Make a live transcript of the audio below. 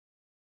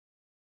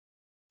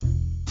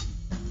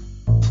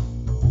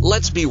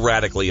Let's be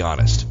radically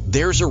honest.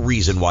 There's a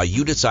reason why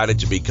you decided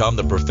to become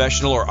the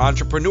professional or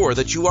entrepreneur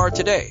that you are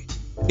today.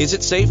 Is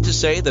it safe to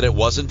say that it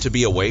wasn't to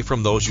be away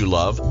from those you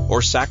love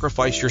or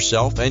sacrifice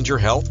yourself and your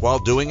health while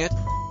doing it?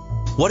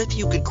 What if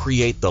you could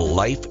create the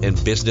life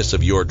and business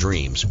of your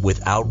dreams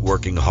without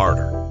working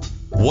harder?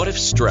 What if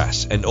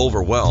stress and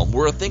overwhelm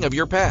were a thing of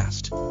your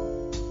past?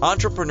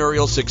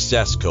 Entrepreneurial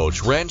success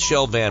coach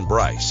Ranchelle Van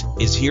Bryce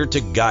is here to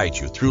guide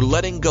you through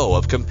letting go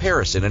of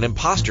comparison and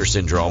imposter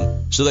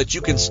syndrome so that you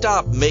can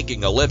stop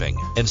making a living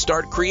and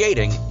start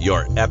creating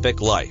your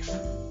epic life.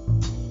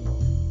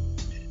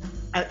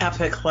 An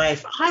epic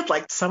life. I'd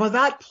like some of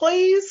that,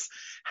 please.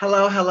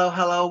 Hello, hello,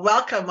 hello.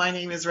 Welcome. My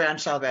name is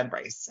Ranchelle Van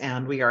Bryce,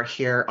 and we are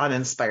here on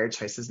Inspired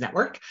Choices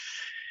Network.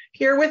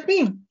 Here with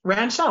me,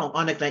 Ranchelle,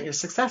 on Ignite Your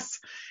Success.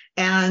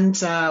 And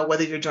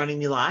whether you're joining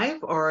me live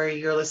or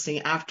you're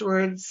listening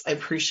afterwards, I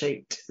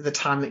appreciate the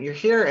time that you're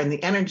here and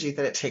the energy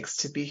that it takes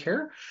to be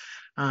here.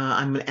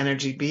 I'm an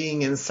energy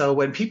being. And so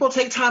when people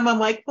take time, I'm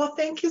like, well,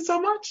 thank you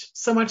so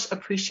much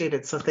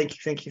appreciated. So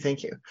thank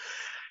you.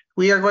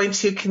 We are going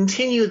to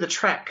continue the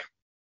trek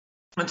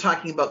on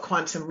talking about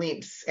quantum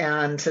leaps.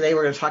 And today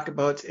we're going to talk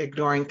about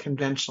ignoring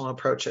conventional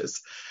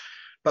approaches.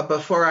 But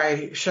before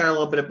I share a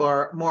little bit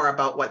more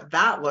about what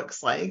that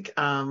looks like,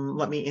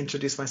 let me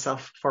introduce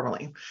myself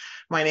formally.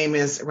 My name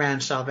is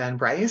Ranchelle Van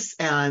Bryce,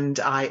 and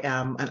I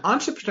am an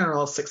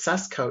entrepreneurial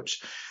success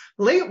coach.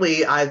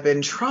 Lately, I've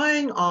been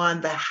trying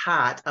on the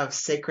hat of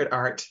sacred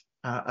art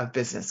of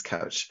business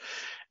coach.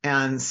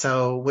 And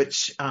so,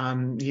 which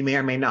you may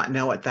or may not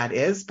know what that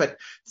is, but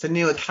it's a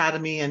new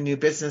academy and new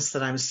business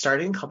that I'm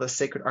starting called the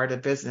Sacred Art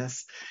of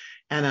Business.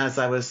 And as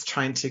I was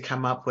trying to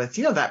come up with,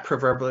 that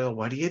proverbial,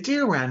 what do you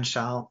do,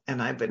 Ranchelle?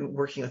 And I've been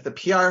working with a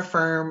PR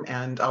firm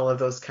and all of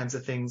those kinds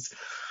of things.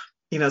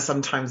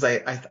 Sometimes I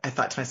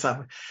thought to myself,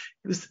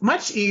 it was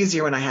much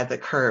easier when I had the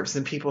curves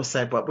and people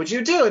said, what would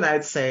you do? And I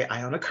would say,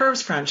 I own a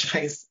curves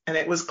franchise. And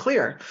it was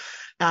clear.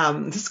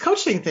 This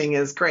coaching thing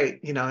is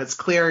great. It's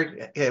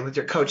clear with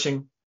your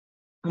coaching.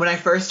 When I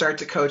first started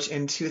to coach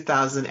in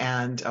 2000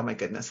 and, oh my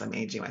goodness, I'm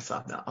aging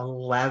myself now,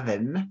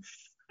 11,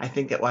 I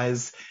think it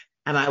was.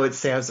 And I would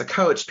say I was a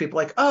coach. People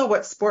like, oh,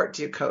 what sport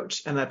do you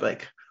coach? And I'd be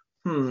like,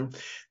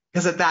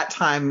 because at that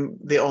time,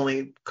 the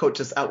only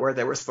coaches out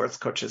there were sports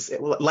coaches.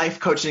 Life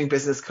coaching,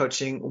 business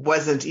coaching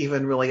wasn't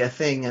even really a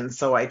thing. And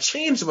so I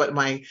changed what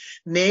my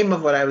name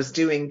of what I was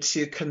doing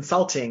to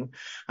consulting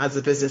as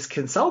a business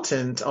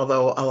consultant,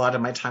 although a lot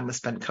of my time was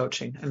spent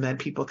coaching, and then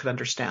people could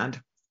understand.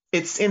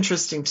 It's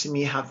interesting to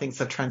me how things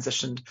have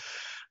transitioned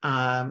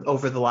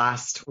over the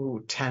last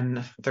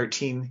 10,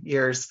 13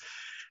 years.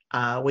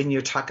 When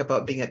you talk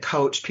about being a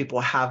coach, people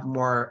have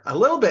a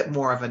little bit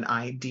more of an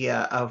idea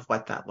of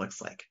what that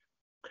looks like.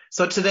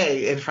 So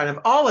today, in front of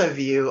all of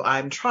you,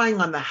 I'm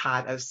trying on the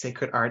hat of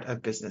Sacred Art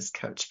of Business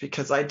Coach,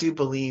 because I do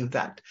believe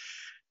that,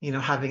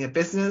 having a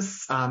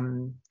business,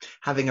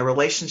 having a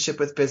relationship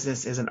with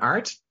business is an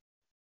art.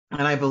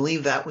 And I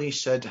believe that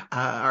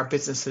our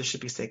businesses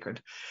should be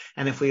sacred.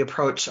 And if we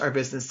approach our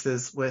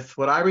businesses with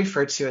what I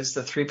refer to as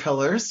the three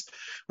pillars,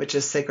 which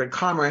is sacred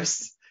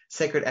commerce,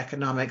 sacred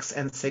economics,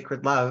 and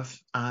sacred love,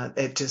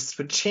 it just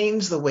would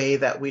change the way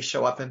that we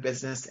show up in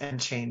business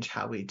and change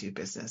how we do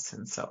business.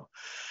 And so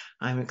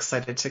I'm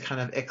excited to kind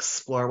of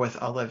explore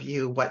with all of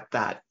you what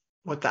that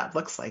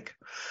looks like.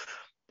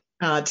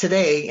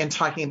 Today, in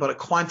talking about a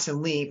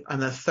quantum leap,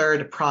 and the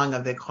third prong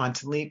of the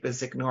quantum leap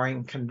is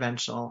ignoring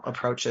conventional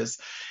approaches.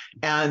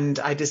 And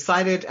I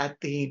decided at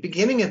the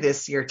beginning of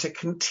this year to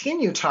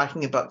continue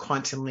talking about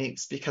quantum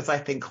leaps because I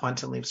think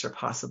quantum leaps are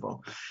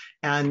possible.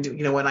 And,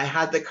 when I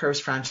had the Curves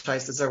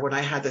franchises, or when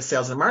I had the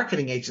sales and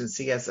marketing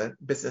agency as a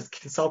business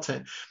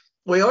consultant,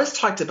 we always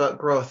talked about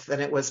growth,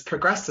 and it was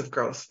progressive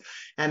growth,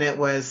 and it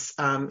was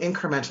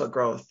incremental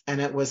growth,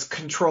 and it was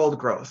controlled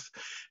growth.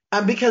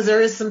 Because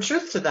there is some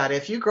truth to that.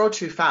 If you grow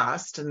too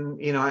fast,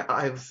 and,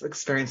 I've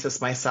experienced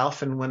this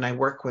myself, and when I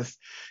work with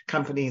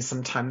companies,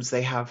 sometimes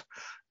they have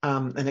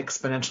an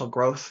exponential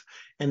growth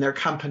in their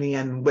company,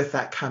 and with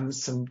that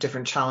comes some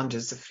different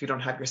challenges. If you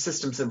don't have your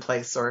systems in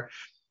place or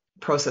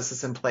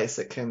processes in place,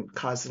 it can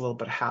cause a little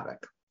bit of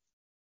havoc.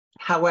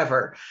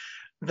 However,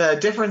 the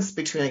difference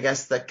between, I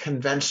guess, the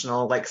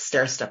conventional like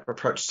stair-step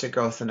approach to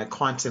growth and a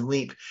quantum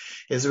leap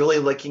is really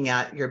looking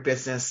at your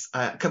business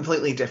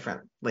completely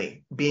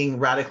differently, being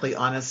radically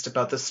honest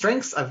about the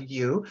strengths of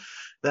you,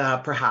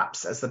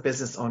 perhaps as the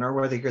business owner,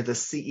 whether you're the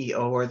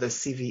CEO or the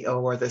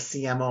CVO or the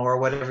CMO or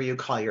whatever you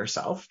call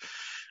yourself,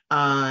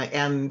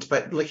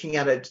 but looking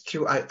at it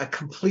through a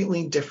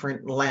completely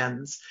different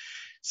lens.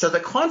 So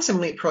the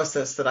quantum leap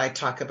process that I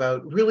talk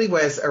about really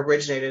was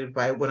originated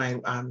by when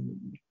I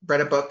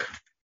read a book.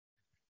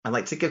 I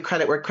like to give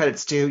credit where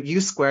credit's due. U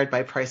Squared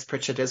by Price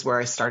Pritchett is where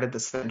I started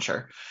this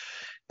venture.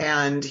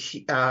 And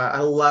I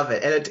love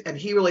it. And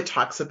he really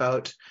talks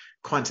about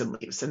quantum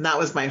leaps. And that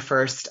was my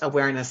first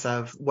awareness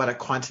of what a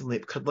quantum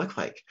leap could look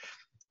like.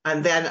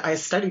 And then I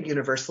studied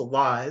universal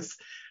laws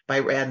by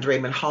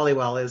Raymond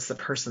Hollywell is the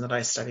person that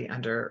I study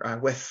under,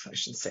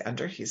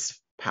 he's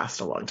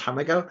passed a long time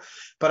ago,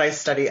 but I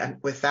study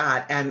with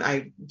that. And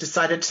I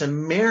decided to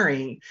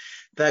marry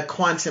the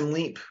quantum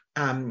leap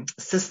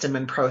system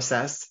and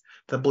process,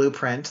 the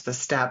blueprint, the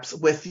steps,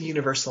 with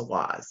universal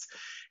laws,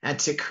 and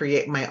to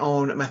create my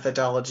own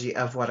methodology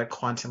of what a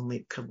quantum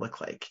leap could look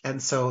like.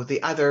 And so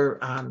the other,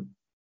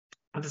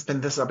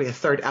 this will be a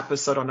third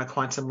episode on a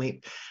quantum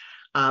leap.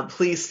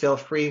 Please feel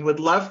free. Would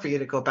love for you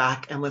to go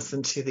back and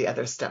listen to the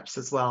other steps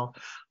as well.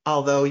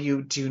 Although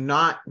you do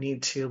not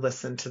need to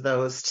listen to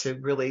those to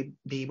really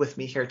be with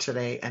me here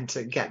today and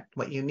to get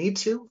what you need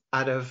to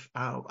out of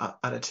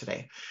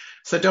today.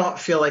 So don't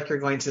feel like you're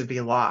going to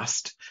be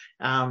lost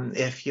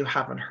if you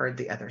haven't heard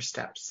the other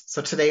steps.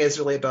 So today is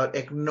really about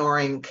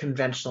ignoring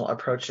conventional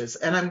approaches.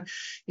 And I'm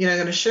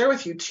going to share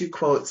with you two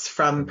quotes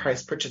from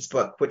Price Pritchett's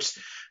book, which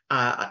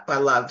I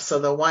love. So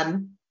the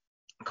one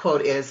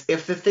quote is,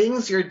 "If the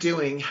things you're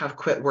doing have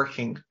quit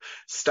working,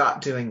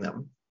 stop doing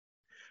them."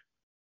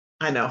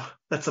 I know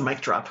that's a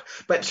mic drop,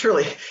 but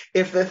truly,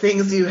 if the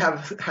things you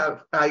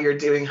you're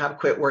doing have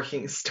quit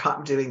working,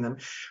 stop doing them.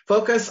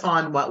 Focus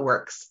on what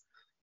works.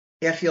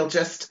 If you'll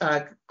just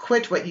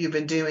quit what you've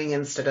been doing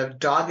instead of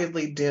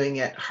doggedly doing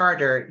it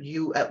harder,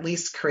 you at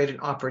least create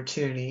an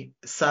opportunity,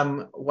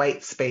 some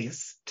white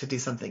space to do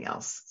something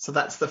else. So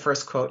that's the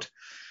first quote.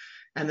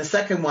 And the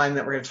second one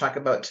that we're going to talk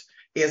about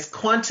is,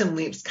 "Quantum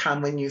leaps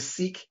come when you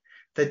seek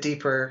the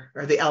deeper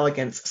or the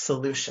elegance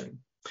solution."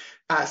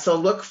 So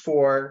look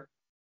for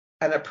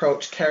an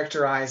approach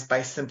characterized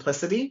by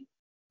simplicity,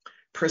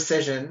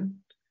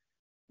 precision,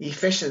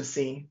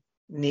 efficiency,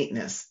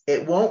 neatness.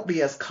 It won't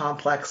be as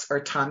complex or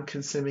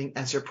time-consuming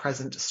as your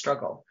present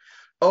struggle.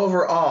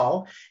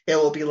 Overall, it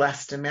will be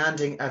less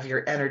demanding of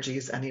your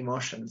energies and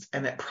emotions,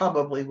 and it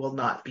probably will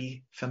not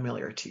be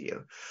familiar to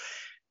you.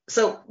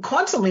 So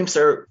quantum leaps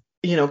are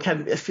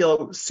can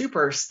feel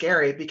super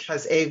scary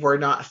because we're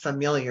not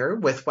familiar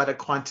with what a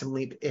quantum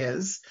leap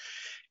is.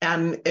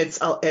 And it's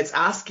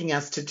asking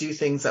us to do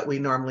things that we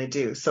normally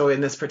do. So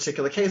in this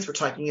particular case, we're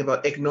talking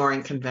about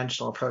ignoring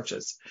conventional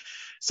approaches.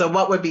 So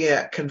what would be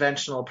a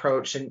conventional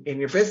approach in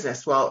your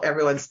business? Well,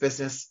 everyone's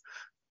business,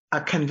 a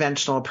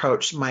conventional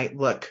approach might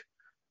look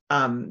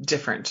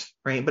different,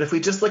 right? But if we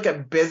just look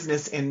at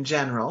business in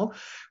general,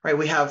 right,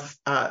 we have,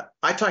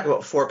 I talk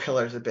about 4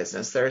 pillars of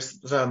business. There's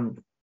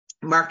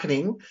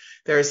marketing,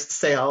 there's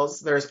sales,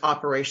 there's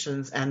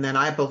operations, and then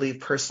I believe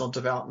personal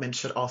development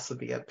should also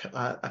be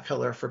a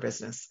pillar for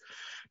business.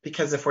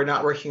 Because if we're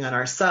not working on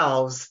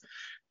ourselves,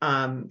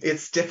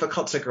 it's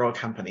difficult to grow a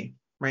company,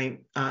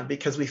 right?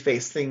 Because we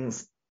face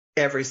things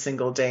every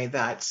single day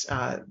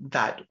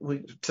that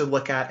we to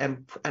look at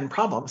and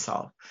problem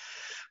solve.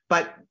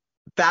 But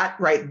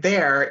that right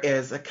there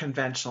is a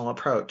conventional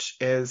approach,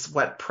 is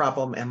what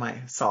problem am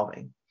I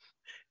solving?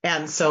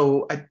 And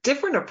so a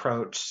different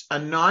approach, a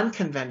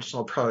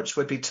non-conventional approach,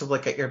 would be to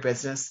look at your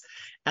business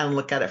and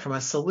look at it from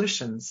a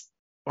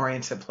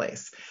solutions-oriented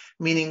place,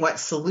 meaning what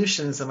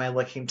solutions am I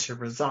looking to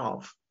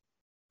resolve?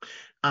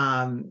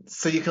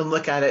 So you can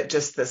look at it,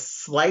 just the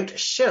slight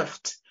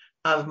shift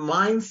of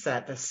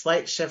mindset, the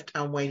slight shift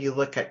on way you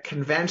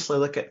conventionally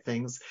look at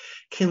things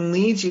can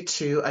lead you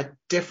to a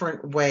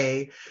different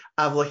way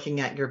of looking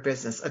at your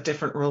business, a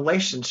different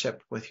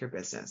relationship with your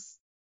business.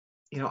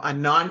 A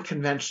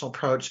non-conventional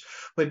approach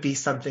would be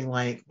something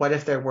like, what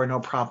if there were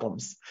no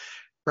problems,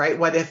 right?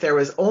 What if there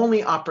was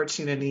only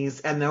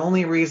opportunities, and the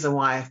only reason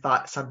why I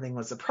thought something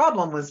was a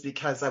problem was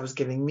because I was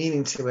giving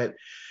meaning to it.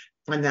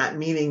 And that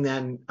meaning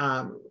then,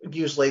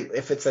 usually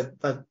if it's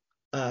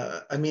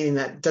a meaning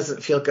that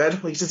doesn't feel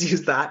good, we just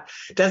use that,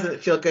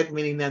 doesn't feel good,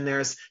 meaning then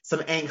there's some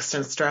angst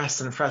and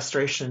stress and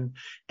frustration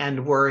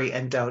and worry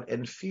and doubt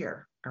and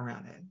fear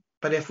around it.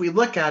 But if we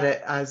look at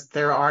it as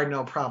there are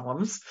no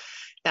problems,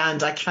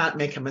 and I can't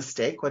make a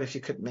mistake. What if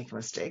you couldn't make a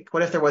mistake?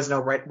 What if there was no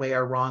right way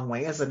or wrong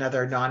way, is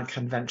another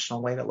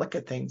non-conventional way to look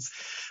at things.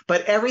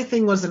 But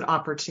everything was an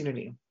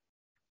opportunity.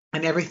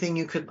 And everything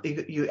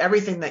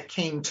everything that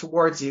came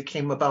towards you,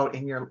 came about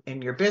in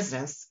your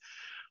business,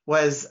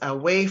 was a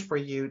way for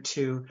you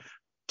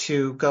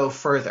to go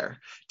further,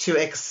 to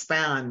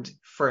expand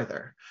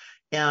further.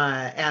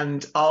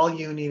 And all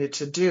you needed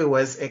to do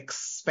was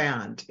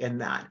expand in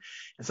that.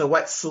 And so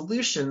what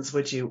solutions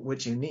would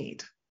you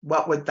need?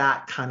 What would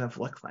that kind of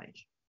look like?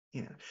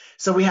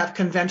 So we have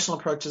conventional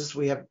approaches.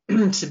 We have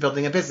to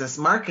building a business,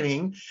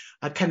 marketing,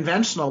 a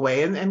conventional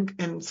way.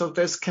 And so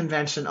there's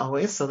convention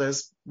always. So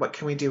there's what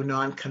can we do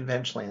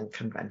non-conventionally and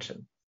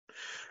convention.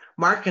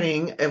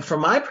 Marketing, and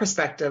from my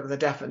perspective, the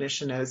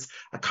definition is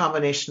a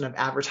combination of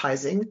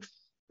advertising,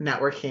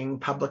 networking,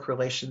 public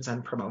relations,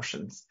 and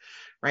promotions,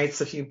 right?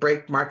 So if you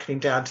break marketing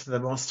down to the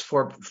most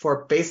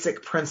four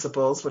basic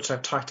principles, which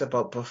I've talked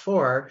about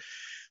before,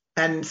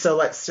 and so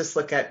let's just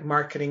look at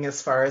marketing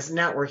as far as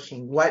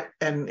networking.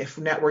 And if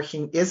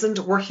networking isn't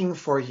working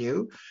for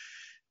you,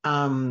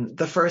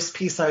 the first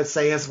piece I would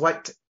say is,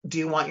 what do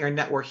you want your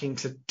networking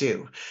to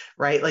do,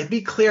 right? Like,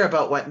 be clear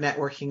about what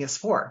networking is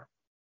for.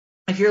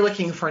 if you're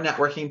looking for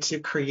networking to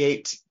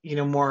create,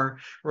 more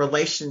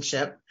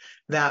relationship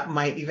that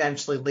might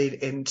eventually lead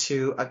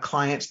into a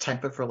client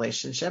type of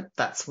relationship,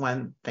 that's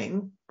one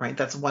thing, right?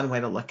 That's one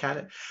way to look at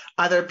it.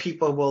 Other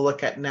people will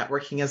look at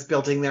networking as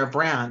building their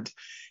brand.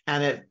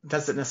 And it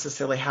doesn't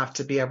necessarily have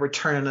to be a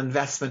return on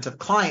investment of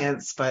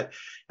clients, but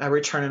a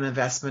return on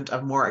investment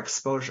of more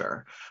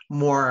exposure,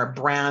 more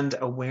brand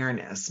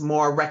awareness,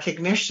 more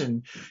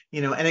recognition,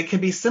 and it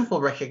can be simple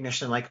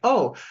recognition like,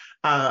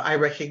 I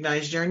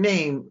recognize your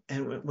name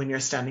and when you're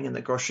standing in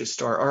the grocery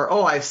store,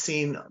 or, I've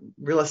seen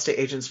real estate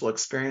agents will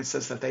experience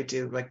this that they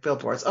do like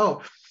billboards.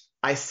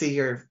 I see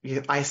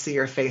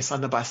your face on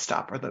the bus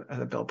stop or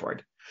the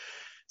billboard.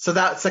 So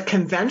that's a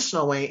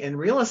conventional way in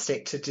real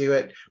estate to do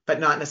it, but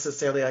not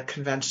necessarily a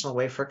conventional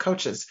way for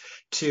coaches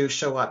to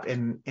show up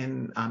in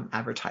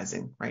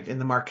advertising, right, in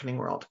the marketing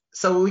world.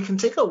 So we can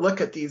take a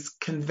look at these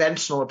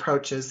conventional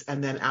approaches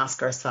and then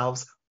ask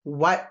ourselves,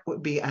 what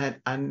would be a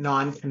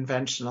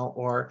non-conventional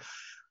or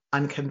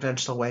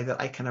unconventional way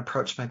that I can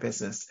approach my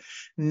business,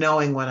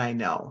 knowing what I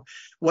know.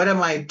 What am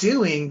I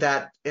doing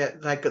that,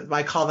 like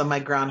I call them my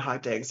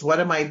groundhog days? What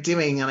am I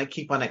doing? And I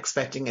keep on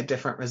expecting a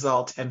different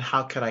result. And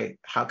how could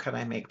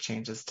I make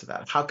changes to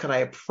that? How could I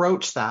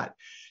approach that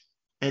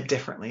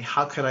differently?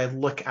 How could I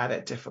look at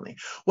it differently?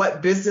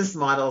 What business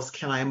models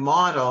can I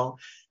model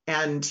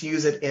and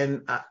use it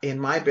in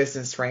my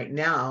business right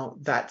now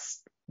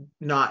that's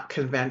not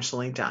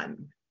conventionally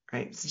done?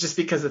 Right? So just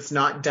because it's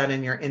not done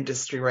in your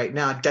industry right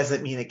now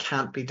doesn't mean it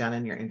can't be done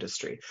in your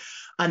industry.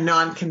 A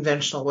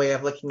non-conventional way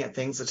of looking at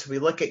things is to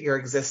look at your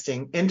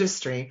existing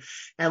industry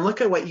and look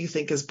at what you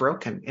think is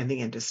broken in the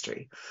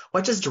industry.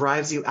 What just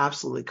drives you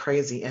absolutely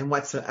crazy, and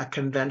what's a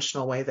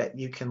conventional way that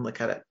you can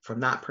look at it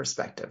from that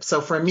perspective. So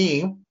for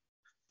me,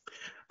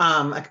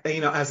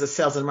 as a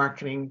sales and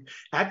marketing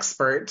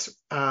expert,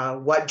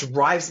 what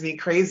drives me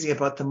crazy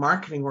about the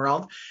marketing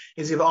world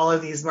is you have all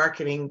of these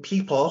marketing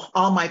people,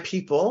 all my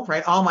people,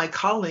 right? All my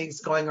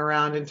colleagues going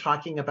around and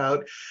talking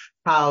about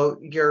how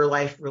your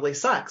life really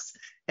sucks,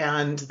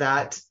 and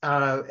that,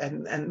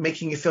 and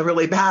making you feel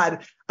really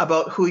bad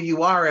about who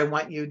you are and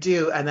what you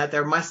do, and that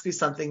there must be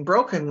something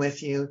broken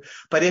with you.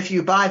 But if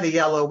you buy the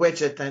yellow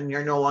widget, then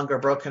you're no longer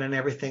broken and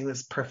everything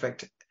is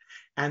perfect.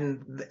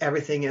 And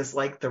everything is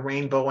like the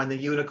rainbow and the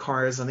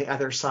unicorns on the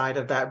other side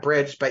of that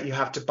bridge, but you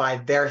have to buy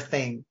their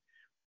thing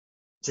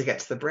to get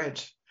to the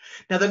bridge.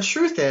 Now, the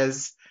truth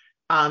is,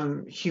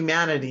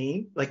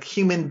 humanity, like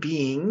human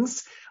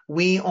beings,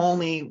 we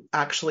only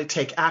actually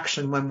take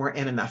action when we're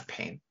in enough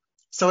pain.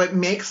 So it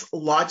makes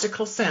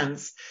logical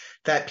sense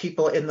that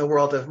people in the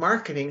world of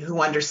marketing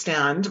who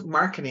understand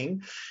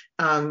marketing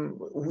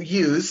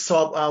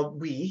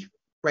we,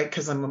 right?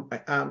 Because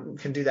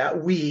can do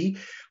that. We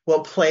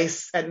will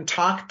place and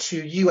talk to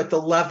you at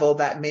the level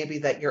that maybe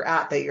that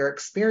you're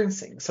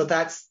experiencing. So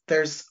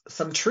there's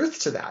some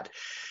truth to that,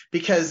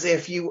 because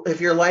if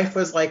your life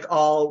was like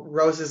all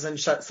roses and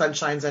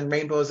sunshines and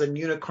rainbows and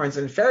unicorns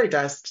and fairy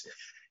dust,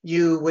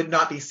 you would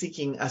not be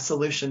seeking a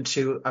solution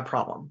to a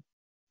problem.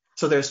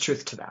 So there's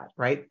truth to that,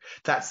 right?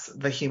 That's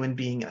the human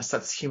beingness.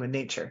 That's human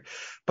nature.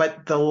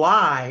 But the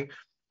lie,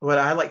 what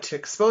I like to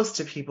expose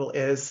to people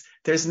is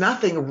there's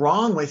nothing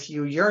wrong with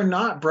you. You're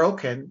not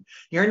broken.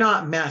 You're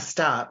not messed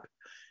up.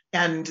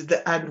 And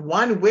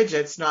one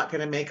widget's not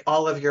going to make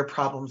all of your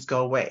problems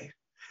go away.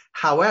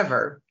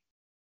 However,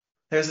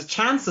 there's a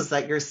chances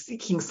that you're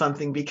seeking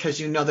something because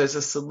you know there's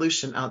a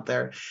solution out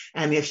there.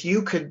 And if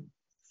you could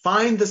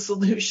find the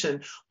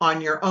solution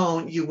on your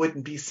own, you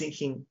wouldn't be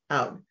seeking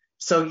out.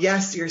 So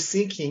yes, you're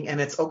seeking,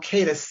 and it's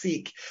okay to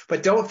seek,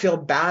 but don't feel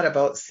bad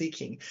about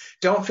seeking.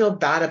 Don't feel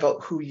bad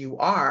about who you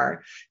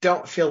are.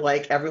 Don't feel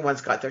like everyone's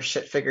got their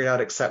shit figured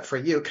out except for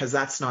you, because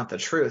that's not the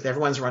truth.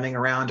 Everyone's running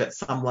around at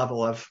some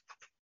level of,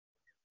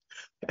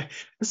 this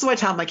is what I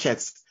tell my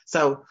kids.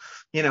 So,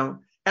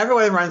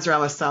 everyone runs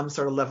around with some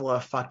sort of level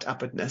of fucked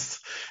upness.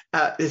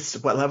 It's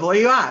what level are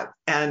you at?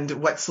 And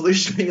what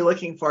solution are you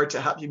looking for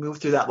to help you move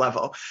through that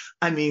level?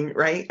 I mean,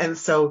 right? And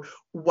so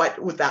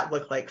what would that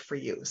look like for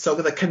you? So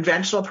the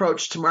conventional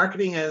approach to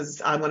marketing is,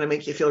 I'm going to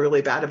make you feel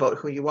really bad about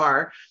who you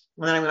are,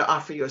 and then I'm going to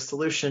offer you a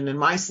solution. And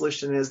my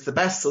solution is the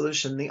best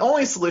solution, the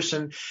only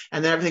solution,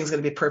 and then everything's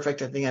going to be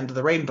perfect at the end of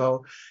the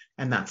rainbow.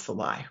 And that's the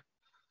lie.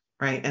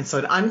 Right? And so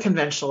an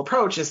unconventional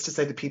approach is to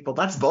say to people,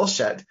 that's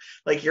bullshit.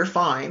 Like, you're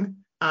fine.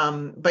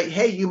 But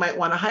hey, you might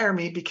want to hire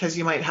me because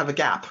you might have a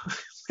gap.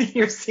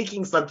 You're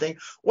seeking something.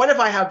 What if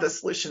I have the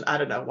solution? I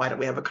don't know. Why don't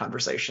we have a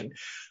conversation?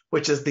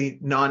 Which is the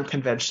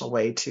non-conventional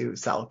way to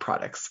sell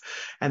products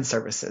and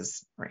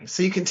services, right?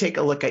 So you can take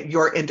a look at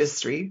your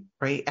industry,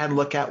 right? And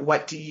look at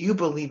what do you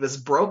believe is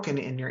broken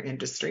in your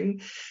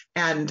industry,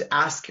 and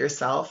ask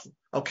yourself,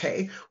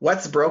 okay,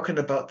 what's broken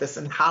about this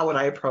and how would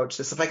I approach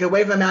this? If I could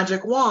wave a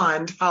magic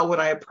wand, how would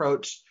I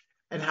approach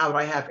and how would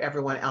I have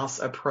everyone else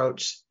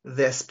approach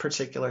this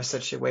particular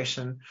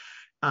situation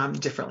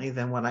differently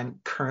than what I'm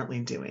currently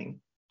doing?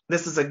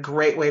 This is a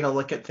great way to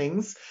look at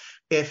things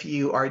if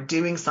you are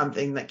doing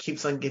something that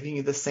keeps on giving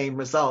you the same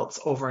results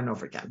over and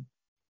over again.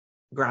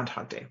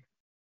 Groundhog Day.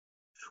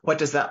 What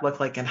does that look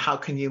like, and how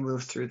can you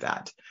move through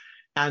that?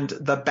 And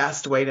the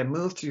best way to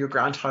move through your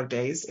Groundhog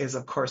Days is,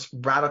 of course,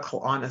 radical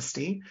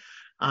honesty,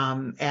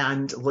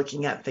 and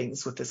looking at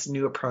things with this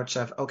new approach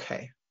of,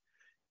 okay,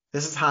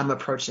 this is how I'm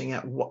approaching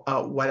it.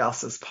 What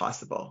else is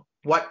possible?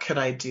 What could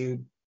I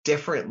do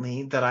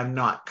differently that I'm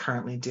not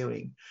currently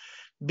doing?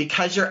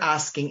 Because you're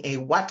asking a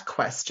what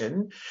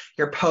question,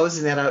 you're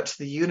posing that out to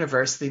the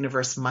universe. The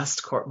universe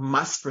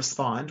must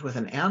respond with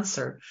an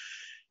answer.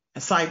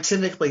 And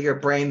scientifically, your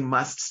brain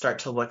must start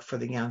to look for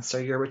the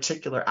answer. Your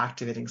reticular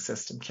activating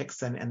system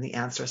kicks in and the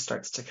answer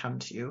starts to come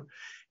to you,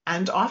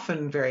 and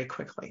often very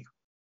quickly,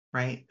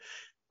 right?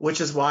 Which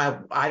is why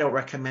I don't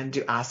recommend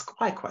you ask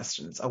why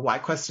questions. A why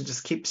question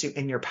just keeps you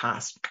in your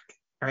past,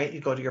 right? You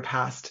go to your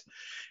past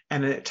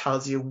and it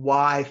tells you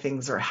why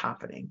things are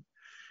happening,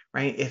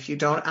 right? If you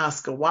don't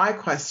ask a why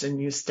question,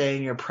 you stay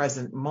in your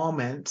present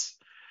moment,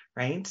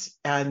 right?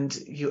 And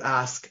you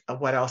ask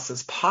what else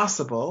is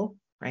possible,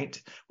 right?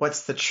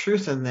 What's the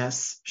truth in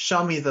this?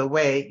 Show me the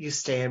way. You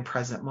stay in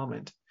present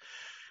moment.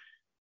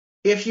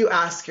 If you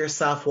ask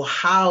yourself, well,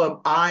 how am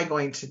I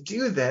going to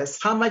do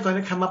this? How am I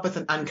going to come up with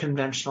an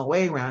unconventional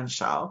way,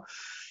 Ranchelle?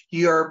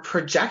 You're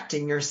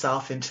projecting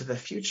yourself into the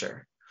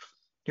future.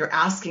 You're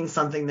asking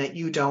something that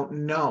you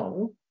don't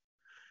know.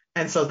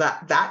 And so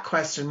that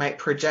question might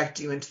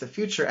project you into the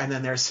future. And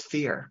then there's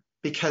fear,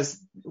 because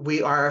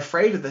we are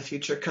afraid of the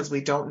future because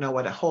we don't know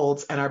what it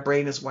holds. And our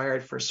brain is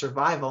wired for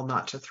survival,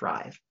 not to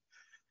thrive.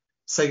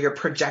 So you're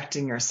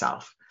projecting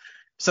yourself.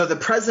 So the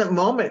present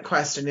moment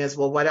question is,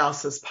 well, what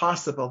else is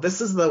possible? This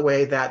is the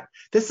way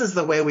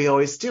we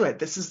always do it.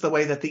 This is the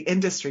way that the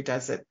industry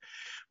does it.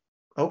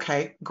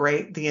 Okay,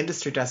 great. The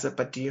industry does it,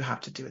 but do you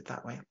have to do it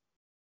that way?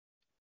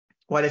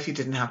 What if you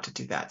didn't have to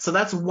do that? So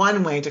that's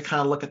one way to kind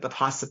of look at the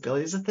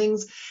possibilities of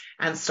things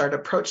and start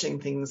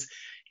approaching things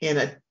in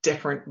a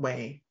different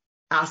way,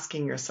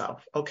 asking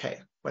yourself,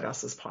 okay, what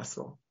else is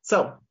possible?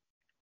 So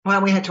why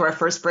don't we head to our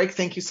first break?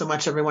 Thank you so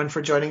much, everyone,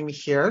 for joining me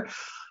here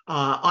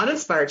on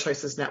Inspired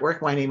Choices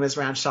Network. My name is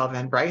Ranchelle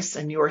Van Bryce,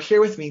 and you are here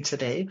with me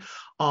today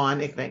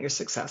on Ignite Your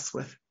Success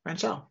with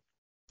Ranchelle.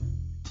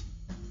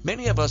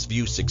 Many of us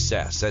view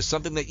success as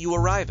something that you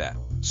arrive at,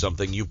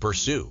 something you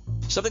pursue,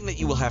 something that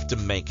you will have to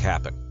make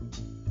happen.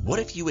 What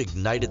if you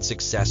ignited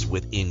success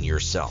within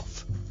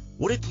yourself?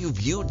 What if you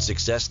viewed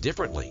success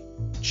differently?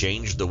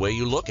 Changed the way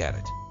you look at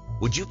it?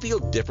 Would you feel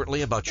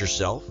differently about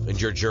yourself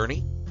and your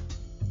journey?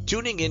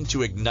 Tuning in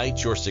to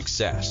Ignite Your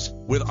Success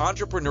with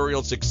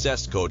entrepreneurial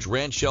success coach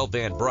Ranchelle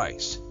Van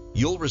Bryce,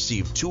 you'll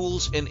receive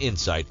tools and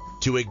insight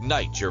to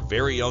ignite your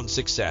very own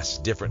success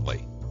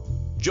differently.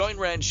 Join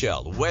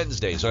Ranchelle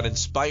Wednesdays on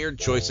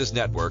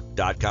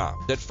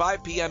InspiredChoicesNetwork.com at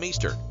 5 p.m.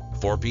 Eastern,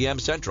 4 p.m.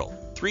 Central,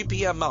 3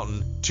 p.m.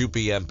 Mountain, 2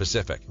 p.m.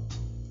 Pacific.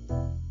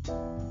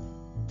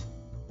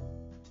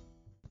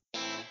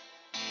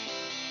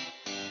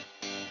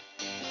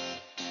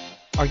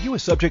 Are you a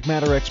subject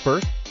matter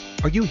expert?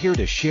 Are you here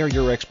to share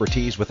your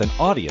expertise with an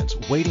audience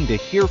waiting to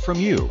hear from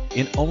you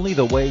in only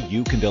the way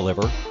you can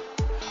deliver?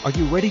 Are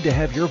you ready to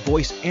have your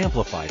voice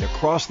amplified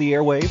across the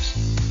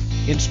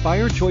airwaves?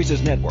 Inspired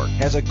Choices Network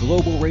has a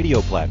global radio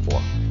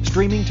platform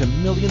streaming to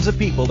millions of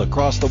people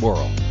across the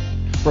world.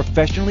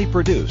 Professionally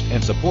produced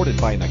and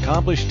supported by an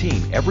accomplished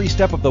team every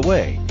step of the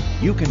way,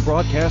 you can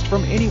broadcast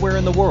from anywhere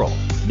in the world,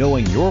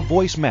 knowing your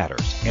voice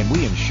matters, and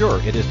we ensure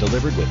it is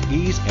delivered with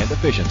ease and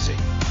efficiency.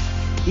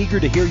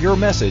 Eager to hear your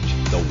message,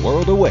 the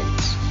world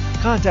awaits.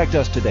 Contact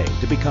us today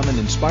to become an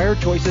Inspired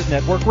Choices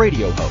Network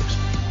radio host.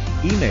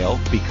 Email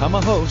become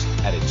a host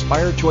at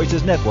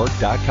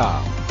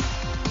inspiredchoicesnetwork.com.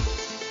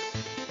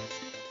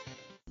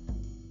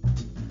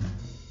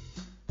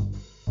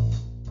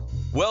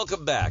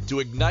 Welcome back to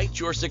Ignite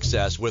Your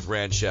Success with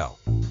Ranchelle.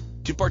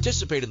 To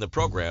participate in the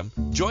program,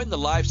 join the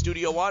live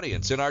studio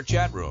audience in our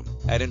chat room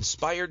at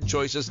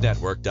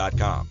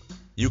inspiredchoicesnetwork.com.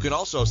 You can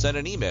also send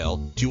an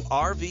email to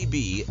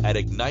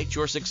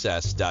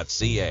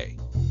rvb@igniteyoursuccess.ca.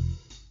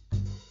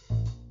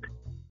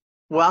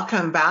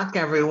 Welcome back,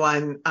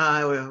 everyone.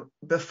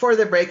 Before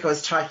the break, I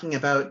was talking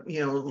about,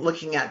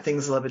 looking at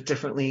things a little bit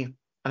differently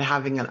and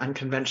having an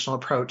unconventional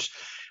approach.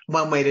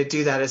 One way to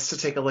do that is to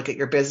take a look at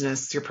your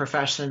business, your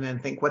profession, and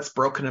think, what's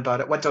broken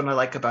about it? What don't I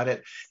like about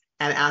it?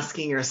 And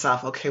asking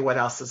yourself, okay, what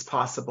else is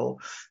possible?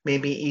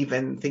 Maybe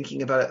even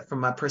thinking about it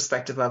from a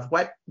perspective of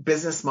what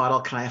business model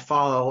can I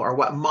follow, or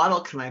what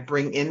model can I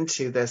bring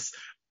into this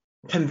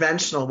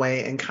conventional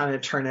way and kind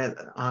of turn it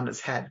on its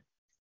head.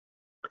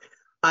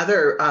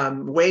 Other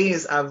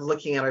ways of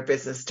looking at our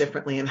business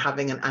differently and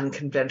having an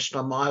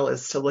unconventional model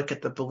is to look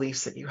at the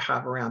beliefs that you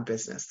have around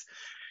business.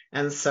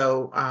 And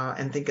so,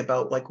 and think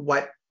about, like,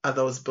 what of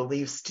those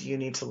beliefs do you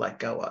need to let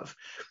go of?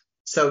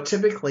 So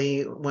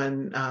typically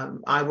when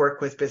I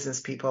work with business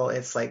people,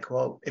 it's like,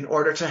 well, in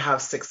order to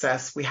have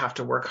success, we have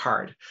to work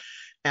hard.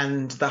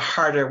 And the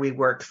harder we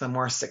work, the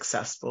more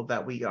successful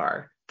that we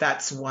are.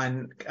 That's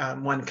one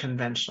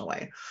conventional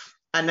way.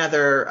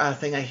 Another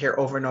thing I hear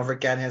over and over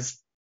again is,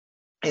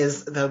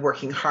 is the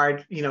working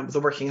hard, the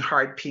working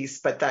hard piece,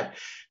 but that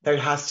there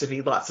has to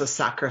be lots of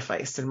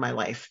sacrifice in my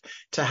life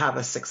to have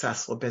a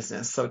successful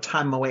business. So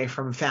time away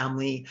from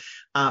family,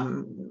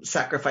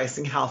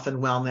 sacrificing health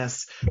and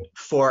wellness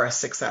for a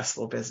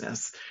successful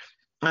business.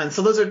 And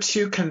so those are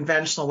two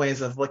conventional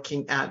ways of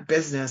looking at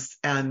business.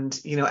 And,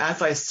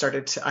 as I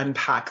started to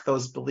unpack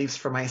those beliefs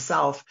for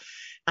myself,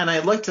 and I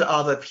looked at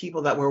all the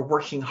people that were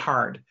working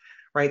hard,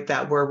 right,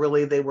 that were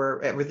really,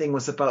 everything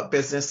was about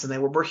business, and they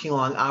were working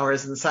long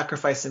hours and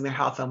sacrificing their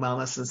health and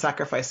wellness and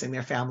sacrificing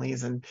their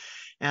families and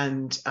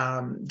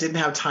didn't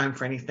have time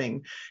for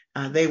anything.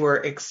 They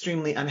were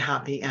extremely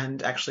unhappy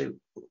and actually,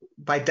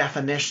 by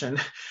definition,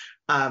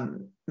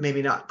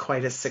 maybe not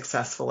quite as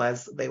successful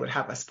as they would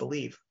have us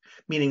believe,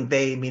 meaning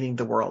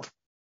the world.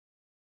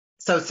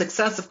 So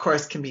success, of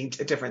course, can be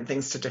different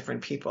things to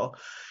different people.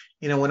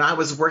 When I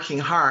was working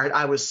hard,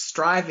 I was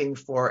striving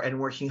for and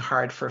working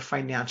hard for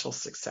financial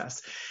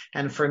success.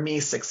 And for me,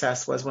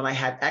 success was when I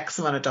had X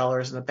amount of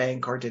dollars in the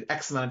bank or did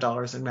X amount of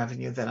dollars in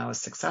revenue, then I was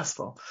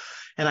successful.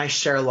 And I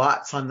share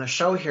lots on the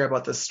show here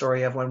about the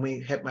story of when we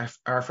hit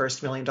our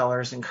first $1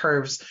 million in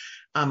curves.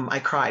 I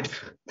cried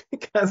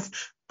because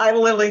I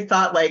literally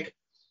thought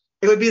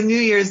it would be New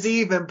Year's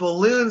Eve and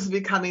balloons would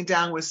be coming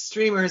down with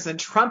streamers and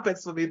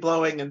trumpets would be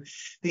blowing and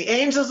the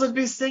angels would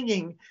be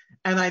singing.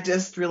 And I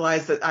just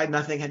realized that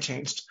nothing had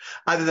changed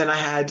other than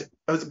I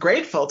was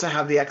grateful to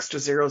have the extra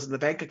zeros in the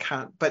bank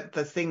account, but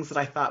the things that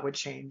I thought would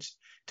change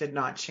did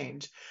not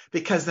change,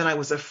 because then I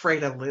was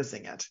afraid of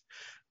losing it.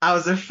 I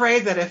was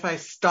afraid that if I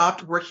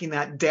stopped working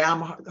that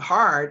damn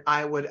hard,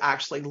 I would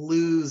actually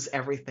lose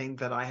everything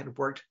that I had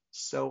worked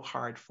so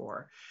hard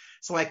for.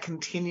 So I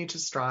continued to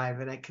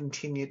strive and I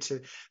continued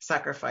to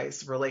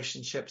sacrifice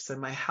relationships and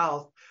my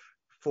health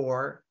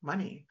for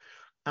money.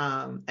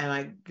 And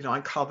I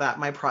call that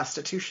my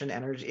prostitution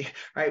energy,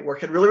 right?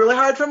 Working really, really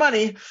hard for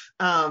money.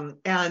 So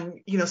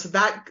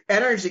that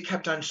energy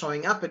kept on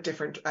showing up at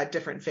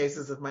different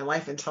phases of my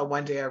life until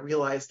one day I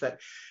realized that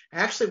I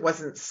actually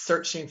wasn't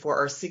searching for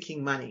or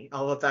seeking money,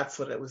 although that's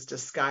what it was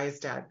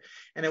disguised at.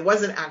 And it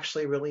wasn't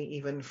actually really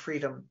even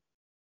freedom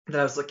that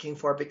I was looking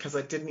for, because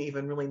I didn't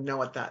even really know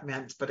what that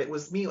meant. But it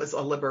was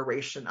a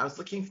liberation. I was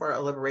looking for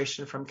a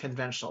liberation from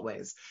conventional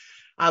ways.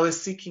 I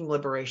was seeking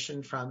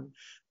liberation from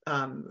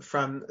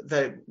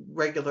the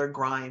regular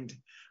grind.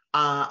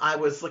 I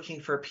was looking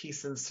for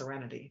peace and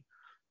serenity,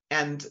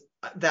 and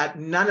that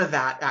none of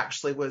that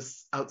actually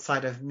was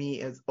outside of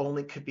me. It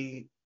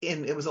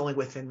was only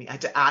within me. I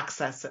had to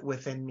access it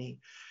within me.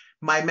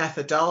 My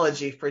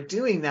methodology for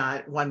doing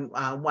that, one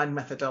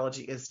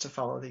methodology, is to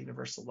follow the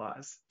universal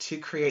laws, to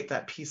create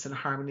that peace and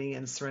harmony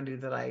and serenity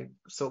that I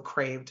so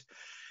craved,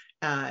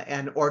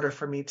 in order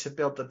for me to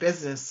build the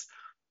business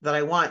that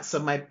I want. So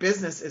my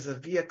business is a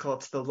vehicle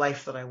to the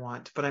life that I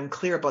want, but I'm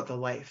clear about the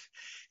life.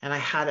 And I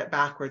had it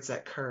backwards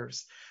at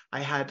curves.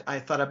 I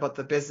thought about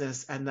the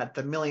business and that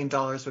the $1 million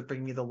would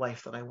bring me the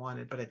life that I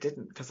wanted, but it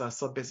didn't, because I was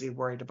so busy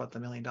worried about the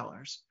 $1 million.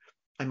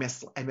 I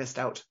missed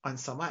out on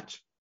so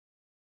much.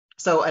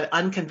 So an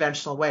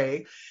unconventional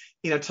way,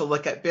 to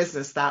look at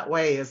business that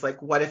way is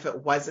what if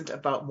it wasn't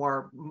about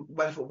more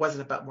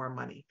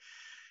money?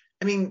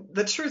 I mean,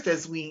 the truth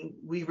is we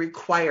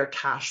require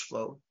cash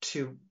flow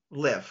to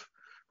live,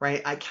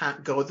 right? I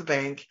can't go to the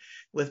bank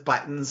with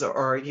buttons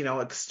or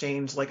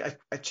exchange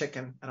a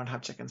chicken. I don't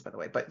have chickens, by the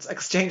way, but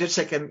exchange a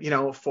chicken,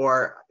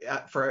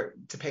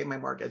 to pay my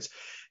mortgage.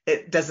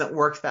 It doesn't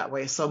work that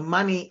way. So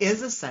money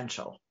is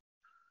essential.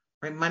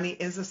 Right? Money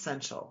is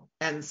essential.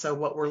 And so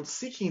what we're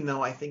seeking,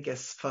 though, I think,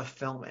 is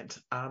fulfillment.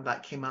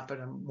 That came up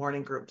in a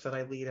morning group that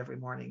I lead every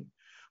morning.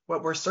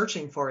 What we're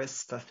searching for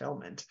is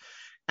fulfillment.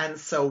 And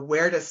so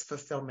where does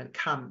fulfillment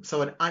come?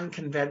 So an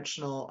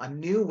unconventional, a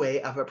new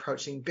way of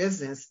approaching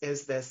business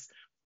is this: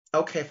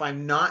 okay, if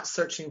I'm not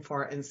searching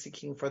for and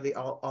seeking for the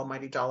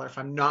almighty dollar, if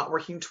I'm not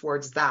working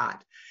towards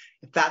that,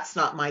 if that's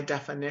not my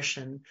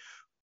definition,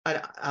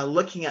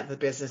 looking at the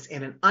business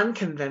in an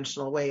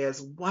unconventional way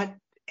is, what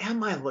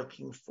am I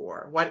looking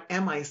for? What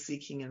am I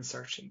seeking and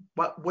searching?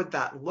 What would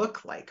that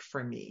look like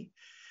for me?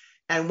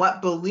 And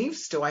what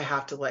beliefs do I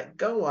have to let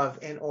go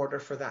of in order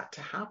for that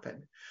to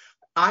happen?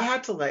 I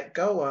had to let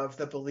go of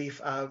the belief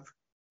of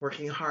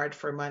working hard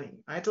for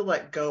money. I had to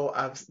let go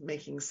of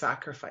making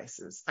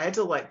sacrifices. I had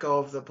to let go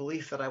of the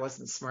belief that I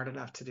wasn't smart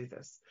enough to do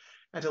this.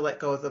 I had to let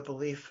go of the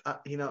belief,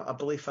 a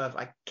belief of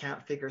I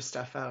can't figure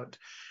stuff out.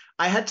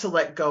 I had to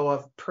let go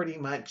of pretty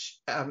much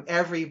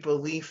every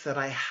belief that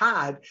I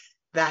had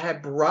that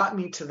had brought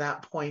me to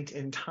that point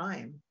in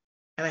time.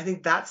 And I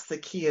think that's the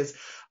key: is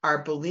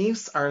our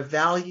beliefs, our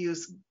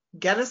values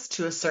get us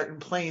to a certain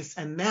place.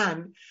 And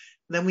then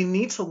we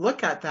need to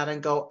look at that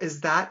and go,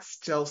 is that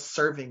still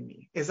serving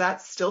me? Is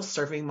that still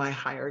serving my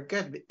higher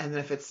good? And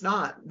if it's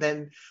not,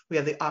 then we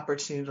have the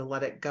opportunity to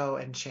let it go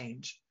and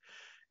change.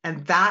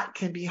 And that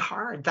can be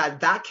hard.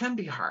 That can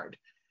be hard,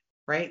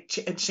 right?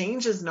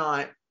 Change is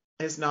not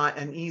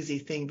an easy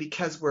thing,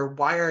 because we're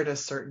wired a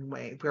certain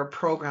way. We're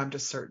programmed a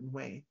certain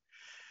way.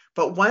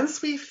 But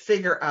once we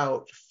figure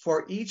out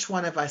for each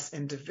one of us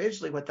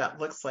individually what that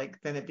looks like,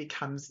 then it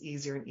becomes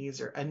easier and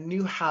easier. A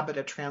new habit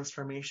of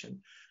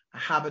transformation, a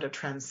habit of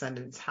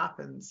transcendence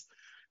happens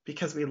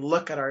because we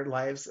look at our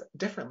lives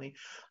differently.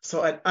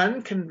 So an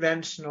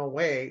unconventional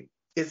way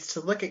is to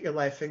look at your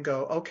life and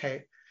go,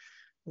 okay,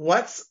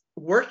 what's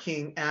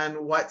working and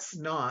what's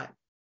not?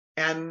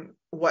 And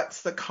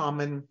what's the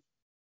common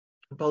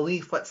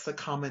belief? What's the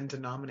common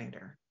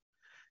denominator?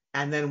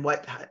 And then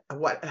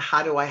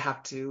how do I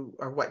have to,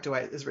 or what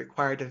is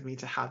required of me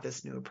to have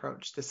this new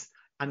approach, this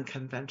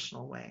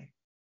unconventional way,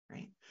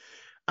 right?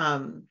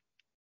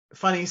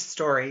 Funny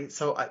story.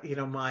 So,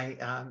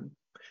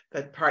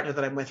 the partner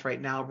that I'm with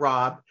right now,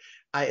 Rob,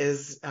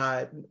 is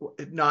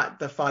not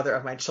the father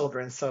of my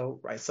children.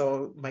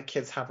 So my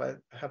kids have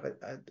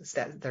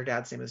their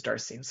dad's name is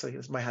Darcy. So he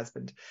was my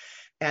husband.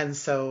 And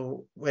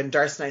so when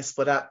Darcy and I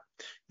split up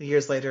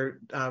years later,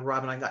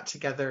 Rob and I got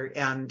together,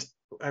 and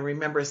I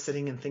remember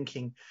sitting and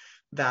thinking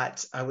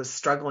that I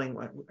was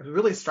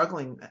really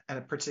struggling at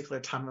a particular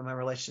time in my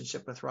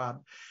relationship with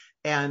Rob.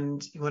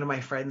 And one of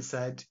my friends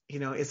said,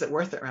 is it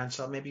worth it,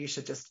 Ranchelle? Maybe you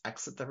should just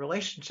exit the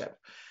relationship.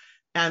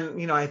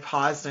 And, I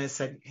paused and I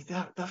said,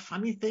 the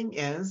funny thing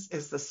is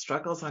the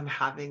struggles I'm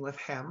having with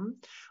him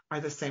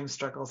are the same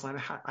struggles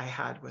I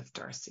had with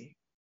Darcy.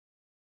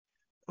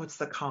 What's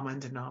the common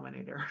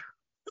denominator?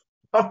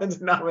 Common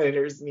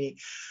denominator is me.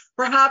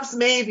 Perhaps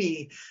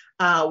maybe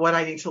what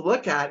I need to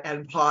look at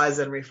and pause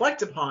and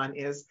reflect upon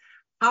is,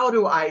 how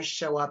do I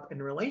show up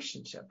in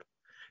relationship?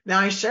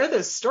 Now, I share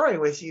this story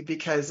with you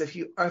because if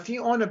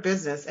you own a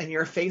business and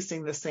you're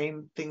facing the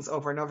same things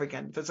over and over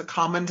again, if there's a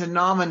common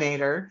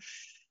denominator,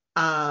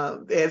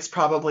 it's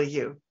probably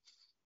you.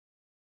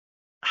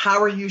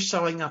 How are you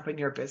showing up in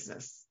your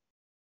business,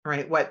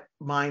 right? What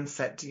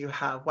mindset do you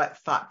have? What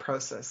thought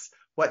process?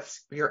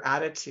 What's your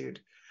attitude,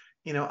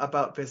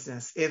 about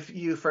business? If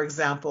you, for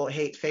example,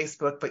 hate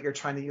Facebook, but you're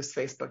trying to use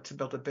Facebook to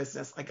build a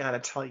business, I got to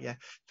tell you,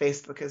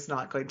 Facebook is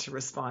not going to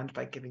respond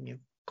by giving you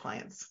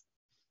clients,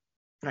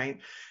 right?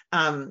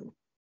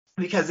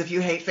 Because if you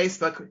hate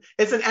Facebook,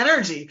 it's an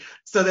energy.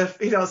 So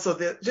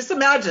just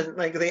imagine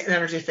like the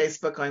energy of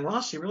Facebook going,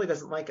 well, she really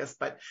doesn't like us,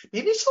 but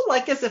maybe she'll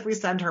like us if we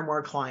send her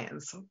more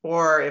clients.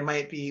 Or it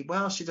might be,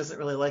 well, she doesn't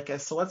really like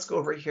us, so let's go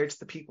over here to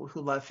the people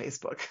who love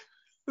Facebook.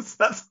 So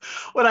that's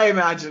what I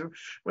imagine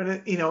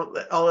when,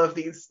 all of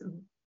these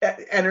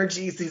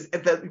energies,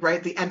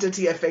 the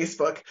entity of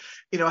Facebook,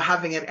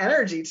 having an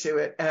energy to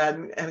it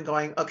and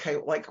going, okay,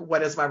 like,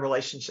 what is my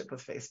relationship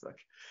with Facebook?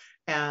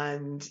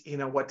 And,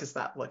 what does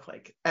that look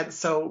like? And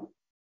so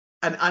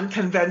an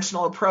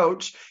unconventional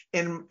approach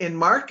in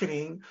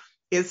marketing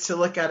is to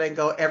look at it and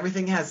go,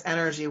 everything has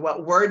energy.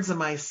 What words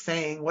am I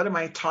saying? What am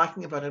I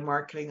talking about in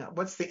marketing?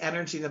 What's the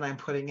energy that I'm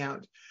putting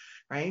out,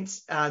 right?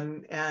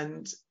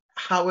 And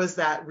how is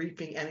that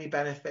reaping any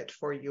benefit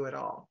for you at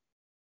all?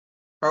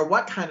 Or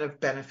what kind of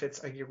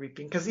benefits are you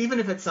reaping? Because even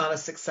if it's not a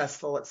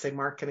successful, let's say,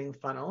 marketing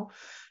funnel,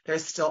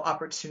 there's still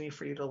opportunity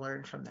for you to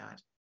learn from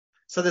that.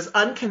 So this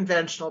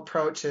unconventional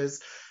approach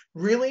is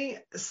really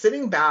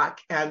sitting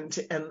back and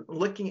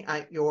looking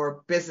at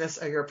your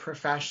business or your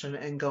profession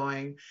and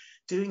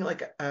doing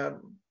like a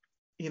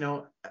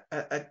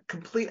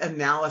complete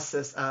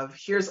analysis of,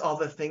 here's all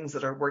the things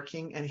that are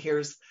working and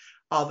here's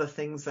all the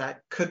things that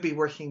could be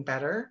working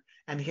better.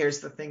 And here's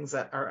the things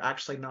that are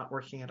actually not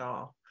working at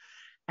all.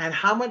 And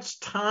how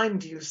much time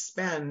do you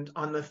spend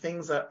on the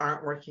things that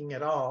aren't working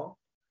at all,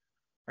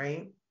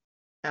 right?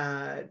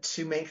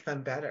 To make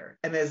them better?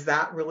 And is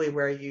that really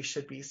where you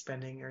should be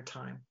spending your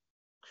time?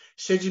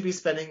 Should you be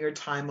spending your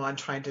time on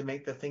trying to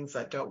make the things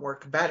that don't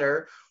work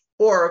better?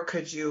 Or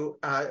could you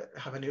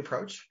have a new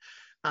approach?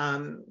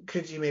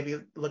 Could you maybe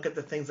look at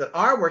the things that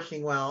are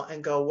working well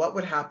and go, what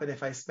would happen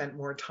if I spent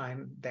more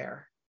time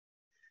there?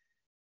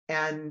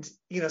 And,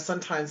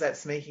 sometimes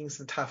that's making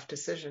some tough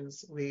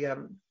decisions. We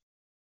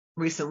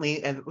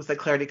recently, and with the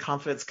Clarity,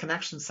 Confidence,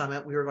 Connection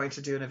Summit, we were going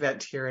to do an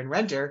event here in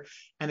Red Deer,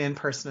 an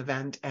in-person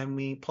event, and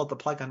we pulled the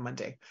plug on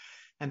Monday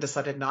and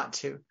decided not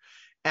to.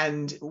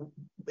 And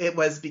it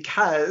was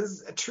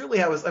because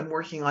truly I'm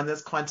working on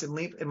this quantum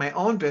leap in my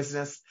own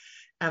business.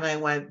 And I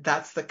went,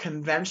 that's the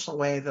conventional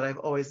way that I've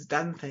always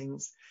done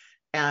things.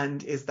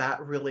 And is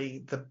that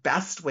really the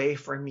best way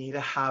for me to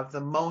have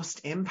the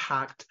most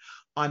impact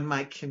on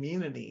my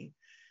community?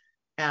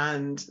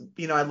 And,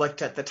 I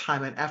looked at the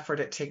time and effort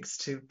it takes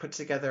to put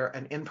together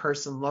an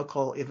in-person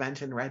local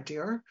event in Red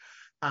Deer,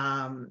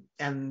 and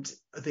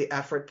the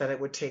effort that it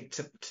would take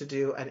to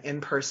do an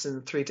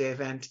in-person 3-day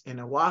event in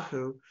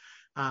Oahu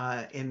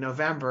in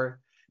November.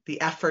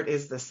 The effort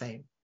is the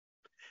same.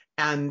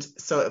 And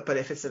so, but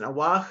if it's in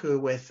Oahu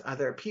with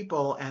other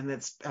people and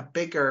it's a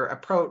bigger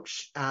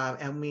approach,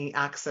 and we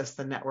access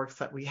the networks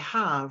that we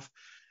have,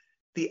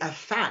 the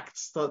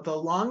effects, the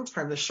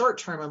long-term, the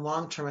short-term and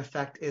long-term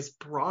effect is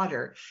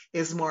broader,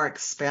 is more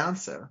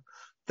expansive.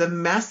 The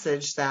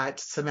message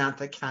that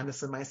Samantha,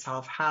 Candace, and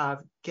myself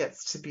have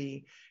gets to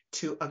be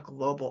to a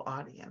global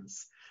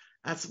audience.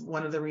 That's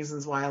one of the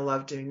reasons why I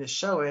love doing this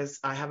show, is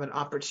I have an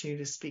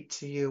opportunity to speak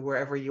to you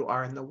wherever you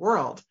are in the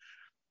world.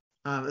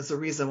 is the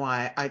reason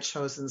why I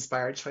chose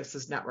Inspired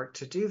Choices Network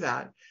to do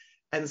that.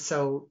 And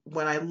so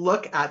when I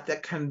look at the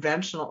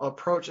conventional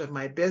approach of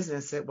my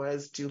business, it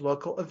was do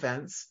local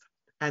events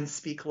and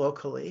speak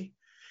locally.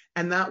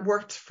 And that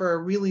worked for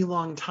a really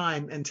long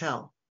time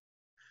until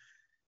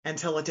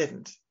it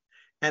didn't.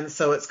 And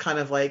so it's kind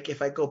of like,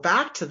 if I go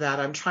back to that,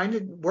 I'm trying to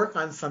work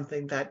on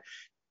something that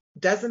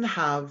doesn't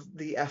have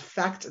the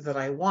effect that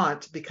I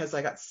want because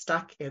I got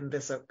stuck in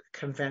this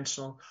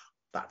conventional,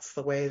 that's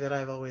the way that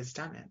I've always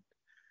done it.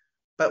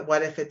 But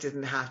what if it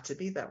didn't have to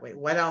be that way?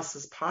 What else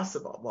is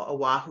possible? Well,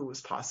 Oahu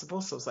was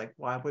possible. So it's like,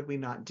 why would we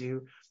not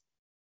do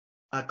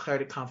a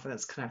Clarity,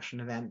 Confidence,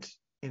 Connection event,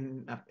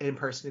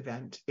 in-person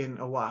event in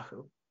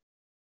Oahu?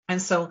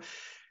 And so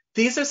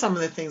these are some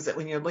of the things that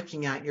when you're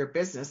looking at your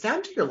business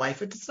and your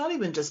life, it's not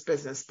even just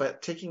business,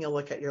 but taking a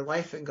look at your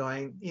life and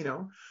going,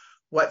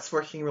 what's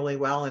working really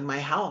well in my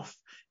health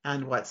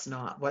and what's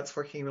not, what's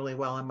working really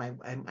well in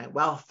my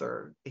wealth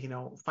or,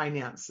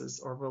 finances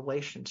or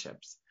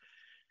relationships.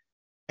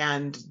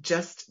 And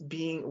just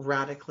being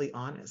radically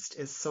honest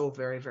is so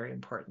very, very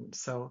important.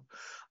 So,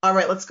 all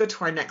right, let's go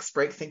to our next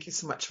break. Thank you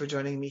so much for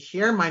joining me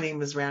here. My name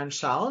is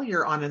Ranchelle.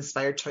 You're on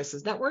Inspired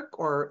Choices Network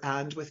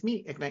and with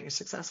me, Ignite Your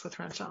Success with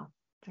Ranchelle.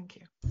 Thank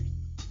you.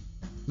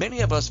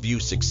 Many of us view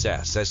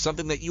success as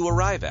something that you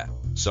arrive at,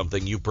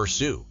 something you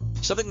pursue,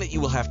 something that you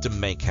will have to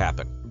make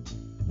happen.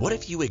 What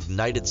if you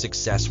ignited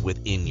success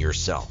within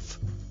yourself?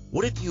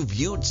 What if you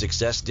viewed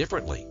success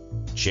differently,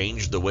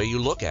 changed the way you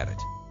look at it?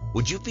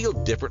 Would you feel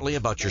differently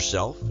about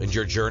yourself and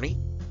your journey?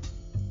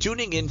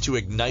 Tuning in to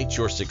Ignite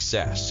Your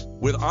Success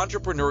with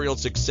entrepreneurial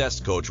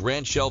success coach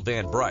Ranchelle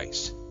Van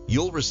Bryce,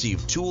 you'll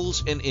receive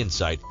tools and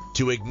insight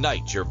to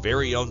ignite your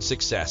very own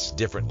success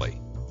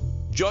differently.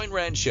 Join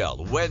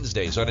Ranchelle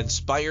Wednesdays on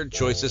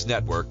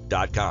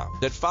InspiredChoicesNetwork.com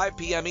at 5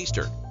 p.m.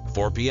 Eastern,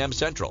 4 p.m.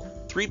 Central,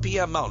 3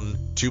 p.m.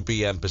 Mountain, 2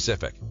 p.m.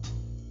 Pacific.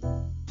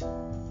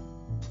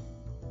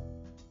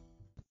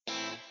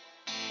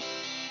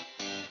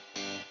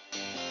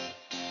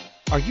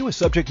 Are you a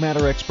subject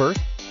matter expert?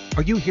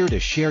 Are you here to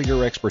share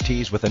your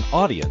expertise with an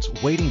audience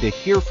waiting to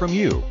hear from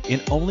you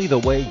in only the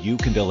way you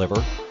can deliver?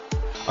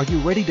 Are you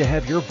ready to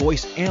have your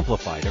voice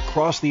amplified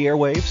across the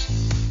airwaves?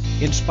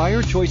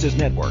 Inspired Choices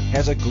Network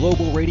has a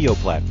global radio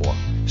platform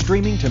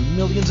streaming to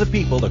millions of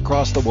people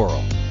across the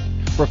world.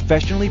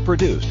 Professionally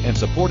produced and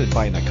supported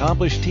by an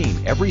accomplished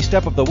team every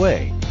step of the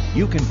way,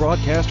 you can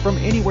broadcast from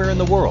anywhere in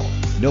the world,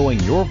 knowing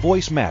your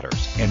voice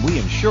matters, and we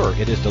ensure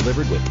it is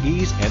delivered with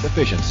ease and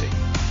efficiency.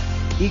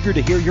 Eager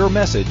to hear your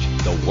message,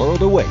 the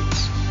world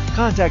awaits.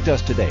 Contact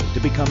us today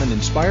to become an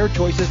Inspired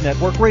Choices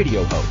Network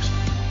radio host.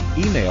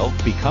 Email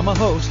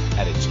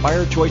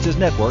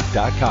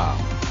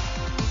becomeahost@inspiredchoicesnetwork.com.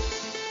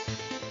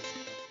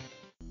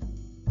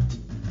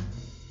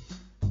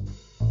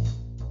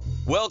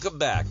 Welcome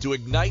back to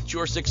Ignite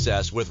Your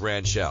Success with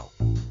Ranchelle.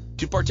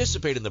 To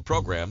participate in the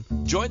program,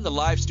 join the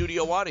live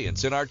studio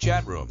audience in our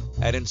chat room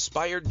at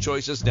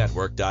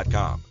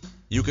InspiredChoicesNetwork.com.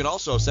 You can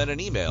also send an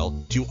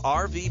email to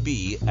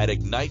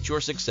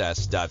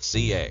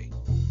rvb@igniteyoursuccess.ca.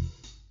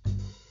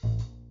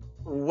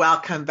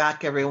 Welcome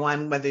back,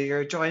 everyone. Whether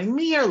you're joining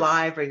me or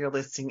live or you're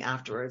listening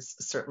afterwards,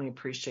 certainly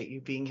appreciate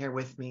you being here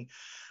with me.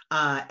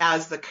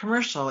 As the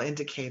commercial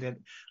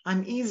indicated,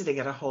 I'm easy to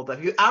get a hold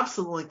of. You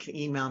absolutely can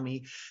email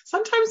me.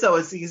 Sometimes, though,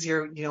 it's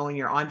easier, when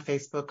you're on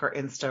Facebook or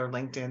Insta or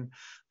LinkedIn,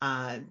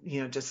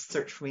 just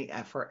search for me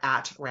for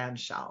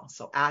 @Ranchelle.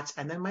 So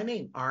and then my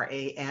name,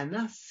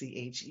 RANCHELLE.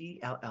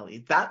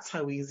 That's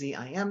how easy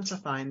I am to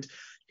find.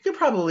 You could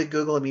probably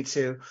Google me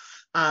too,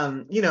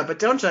 but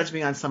don't judge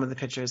me on some of the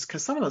pictures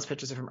because some of those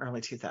pictures are from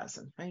early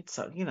 2000, right?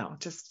 So,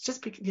 just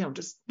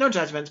no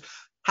judgment.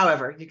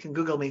 However, you can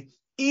Google me.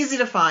 Easy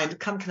to find.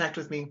 Come connect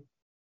with me.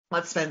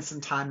 Let's spend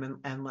some time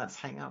and let's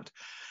hang out.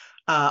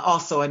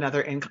 Also,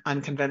 another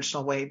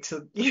unconventional way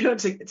to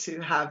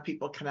have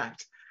people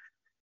connect.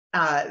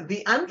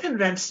 The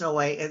unconventional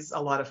way is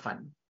a lot of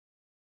fun.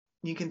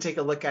 You can take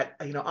a look at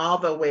all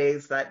the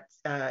ways that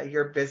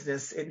your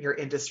business in your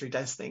industry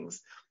does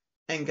things,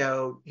 and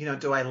go,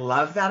 do I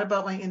love that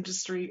about my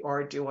industry,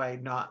 or do I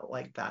not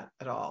like that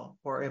at all,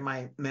 or am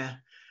I meh?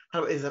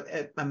 Is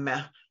it a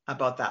meh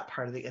about that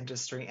part of the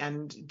industry?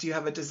 And do you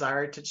have a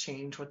desire to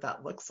change what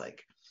that looks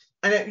like?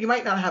 And you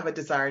might not have a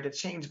desire to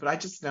change, but I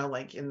just know,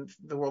 like in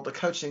the world of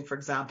coaching, for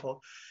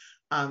example,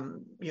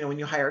 when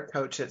you hire a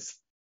coach, it's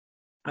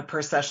a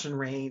per session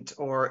rate,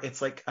 or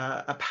it's like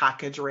a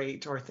package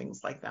rate, or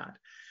things like that.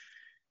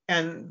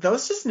 And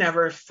those just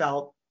never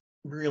felt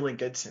really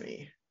good to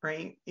me,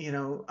 right?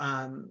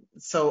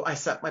 So I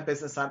set my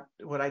business up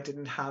when I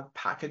didn't have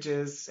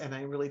packages, and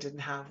I really didn't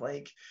have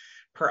like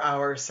per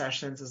hour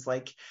sessions. Is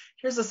like,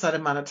 here's a set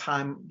amount of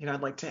time,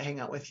 I'd like to hang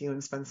out with you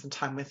and spend some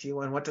time with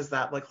you. And what does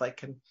that look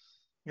like? And,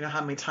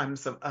 how many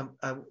times a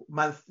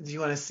month do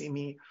you want to see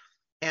me?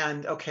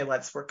 And okay,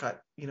 let's work out,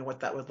 what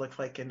that would look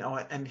like.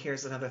 And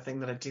here's another thing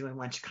that I do. And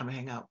why don't you come and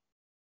hang out?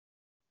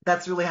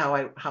 That's really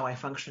how I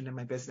function in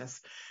my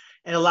business.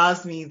 It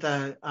allows me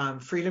the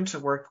freedom to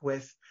work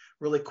with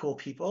really cool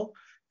people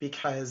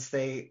because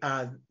they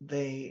can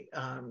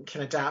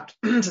adapt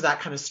to that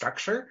kind of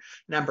structure,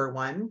 number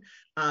one.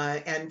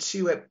 And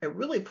two, it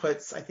really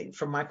puts, I think,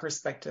 from my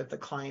perspective, the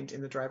client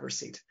in the driver's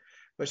seat,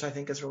 which I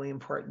think is really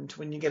important.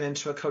 When you get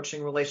into a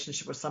coaching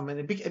relationship with someone,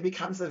 it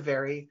becomes a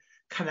very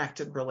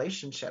connected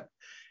relationship.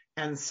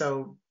 And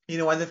so,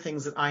 one of the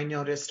things that I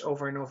noticed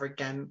over and over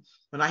again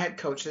when I had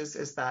coaches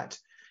is that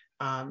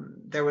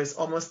there was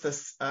almost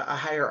this a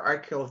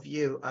hierarchical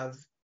view of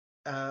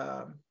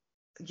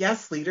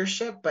yes,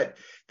 leadership, but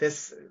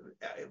this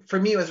for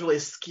me was really a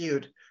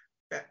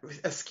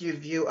skewed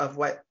view of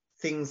what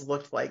things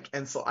looked like.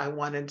 And so I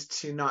wanted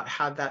to not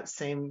have that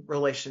same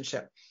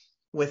relationship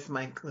with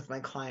my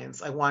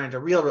clients. I wanted a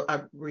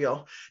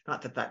real,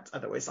 not that that's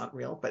otherwise not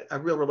real, but a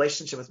real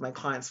relationship with my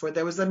clients where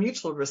there was a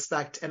mutual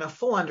respect and a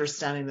full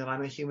understanding that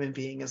I'm a human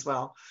being as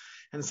well.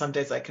 And some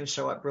days I can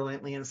show up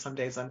brilliantly, and some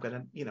days I'm going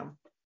to,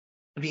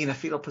 be in a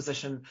fetal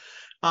position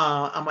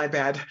on my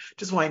bed,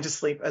 just wanting to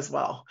sleep as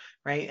well,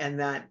 right? And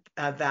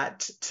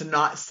that to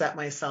not set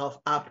myself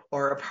up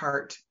or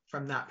apart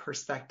from that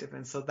perspective.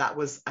 And so that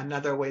was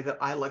another way that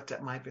I looked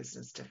at my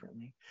business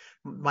differently,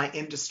 my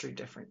industry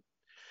different.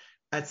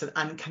 That's an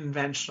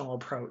unconventional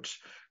approach,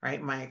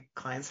 right? My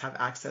clients have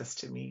access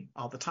to me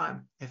all the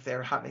time. If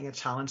they're having a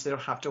challenge, they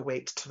don't have to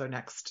wait till their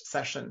next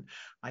session.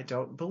 I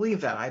don't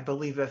believe that. I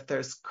believe if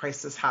there's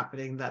crisis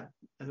happening, that,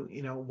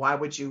 why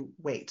would you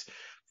wait?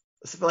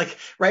 So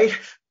right?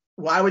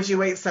 Why would you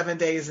wait 7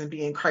 days and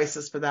be in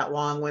crisis for that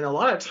long when a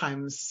lot of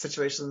times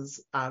situations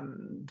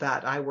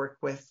that I work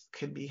with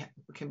can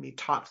be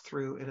talked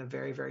through in a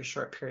very, very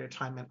short period of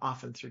time, and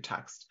often through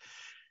text.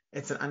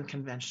 It's an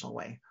unconventional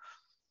way,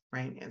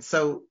 right? And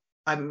so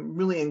I'm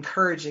really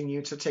encouraging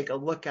you to take a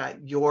look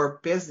at your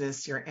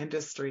business, your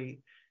industry,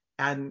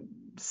 and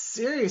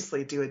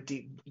seriously do a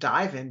deep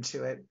dive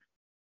into it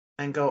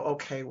and go,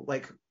 okay,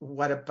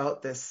 what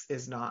about this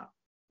is not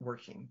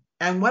working?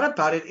 And what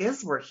about it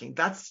is working?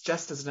 That's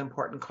just as an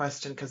important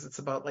question, because it's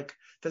about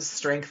the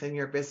strength in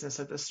your business,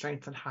 or the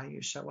strength in how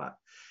you show up,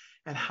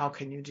 and how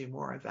can you do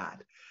more of that?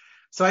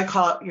 So I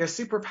call it your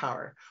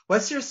superpower.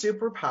 What's your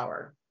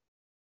superpower,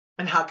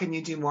 and how can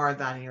you do more of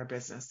that in your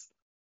business?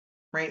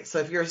 Right. So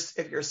if your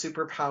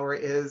superpower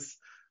is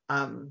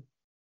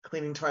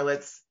cleaning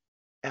toilets,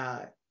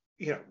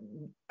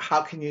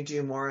 how can you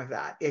do more of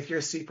that? If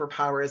your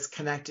superpower is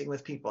connecting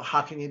with people,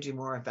 how can you do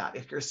more of that?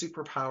 If your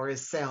superpower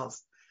is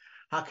sales,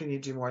 how can you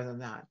do more than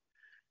that?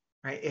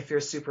 Right? If your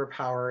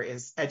superpower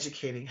is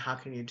educating, how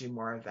can you do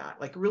more of that?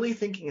 Really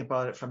thinking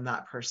about it from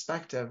that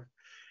perspective,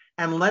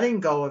 and letting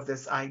go of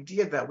this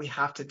idea that we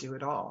have to do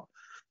it all.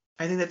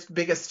 I think that's the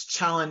biggest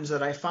challenge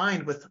that I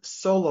find with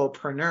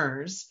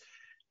solopreneurs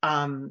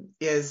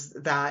is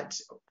that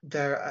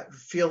they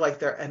feel like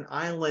they're an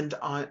island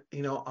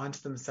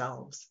onto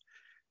themselves.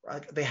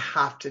 They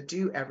have to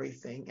do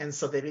everything, and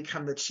so they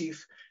become the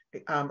chief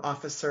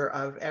officer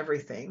of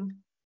everything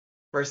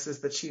versus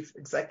the chief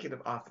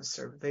executive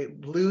officer. They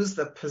lose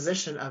the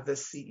position of the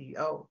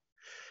CEO.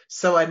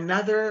 So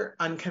another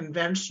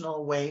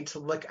unconventional way to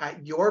look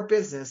at your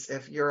business,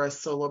 if you're a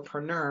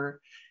solopreneur,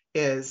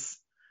 is,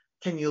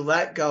 can you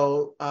let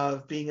go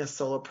of being a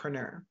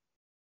solopreneur?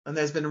 And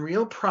there's been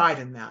real pride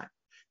in that.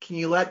 Can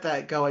you let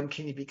that go, and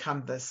can you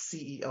become the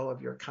CEO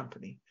of your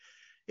company?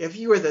 If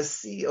you were the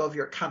CEO of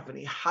your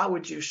company, how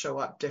would you show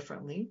up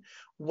differently?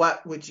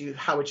 How would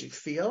you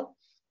feel?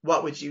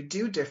 What would you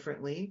do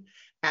differently?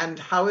 And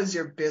how is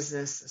your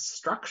business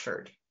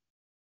structured?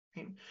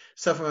 Right?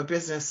 So from a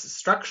business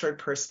structured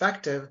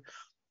perspective,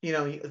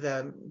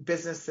 the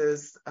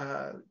businesses,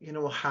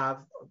 will have,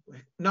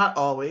 not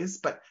always,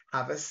 but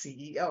have a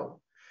CEO,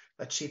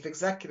 a chief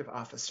executive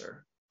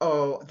officer.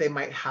 Oh, they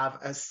might have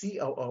a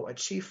COO, a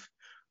chief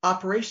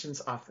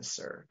operations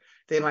officer.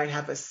 They might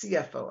have a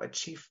CFO, a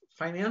chief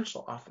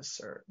financial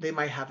officer. They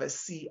might have a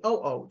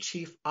COO,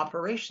 chief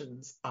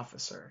operations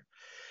officer.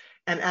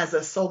 And as a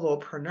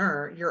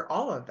solopreneur, you're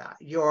all of that.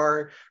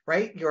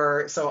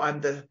 So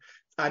I'm the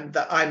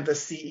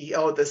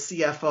CEO, the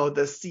CFO,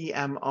 the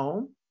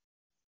CMO.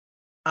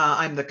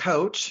 I'm the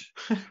coach,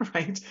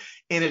 right,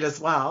 in it as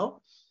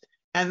well.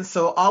 And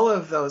so all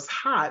of those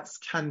hats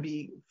can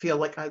feel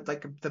like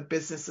the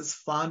business is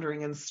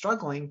floundering and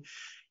struggling.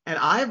 And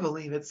I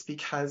believe it's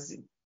because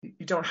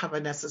you don't have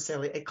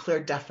necessarily a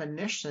clear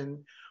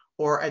definition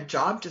or a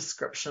job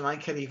description. I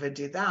could even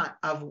do that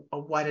of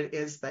what it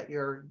is that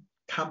your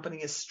company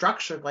is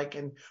structured like,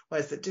 and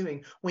what is it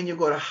doing? When you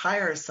go to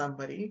hire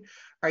somebody,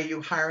 are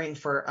you hiring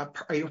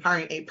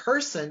a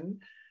person?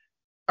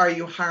 Are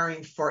you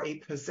hiring for a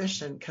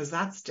position? Because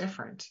that's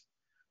different.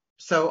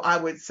 So I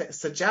would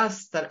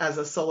suggest that as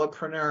a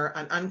solopreneur,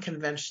 an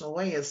unconventional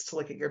way is to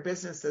look at your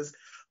business as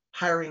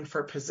hiring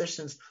for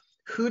positions.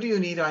 Who do you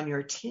need on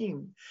your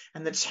team?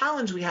 And the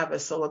challenge we have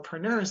as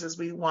solopreneurs is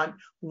we want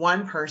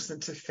one person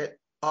to fit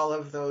all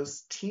of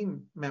those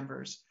team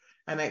members.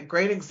 And a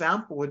great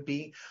example would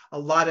be a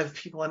lot of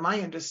people in my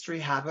industry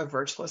have a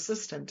virtual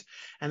assistant,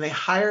 and they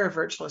hire a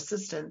virtual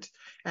assistant.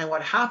 And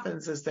what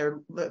happens is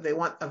they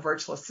want a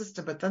virtual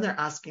assistant, but then they're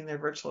asking their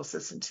virtual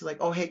assistant to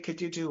oh, hey, could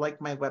you do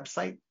my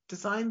website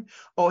design.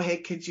 Oh, hey,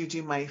 could you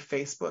do my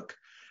Facebook,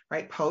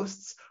 right,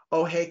 posts?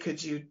 Oh, hey,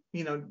 could you,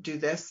 do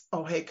this?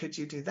 Oh, hey, could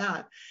you do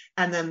that?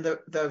 And then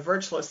the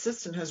virtual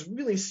assistant has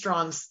really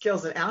strong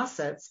skills and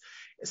assets,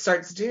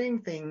 starts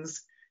doing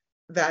things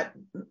that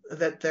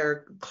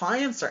their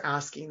clients are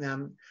asking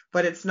them,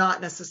 but it's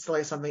not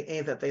necessarily something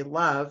A, that they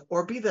love,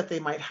 or B, that they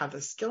might have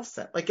the skill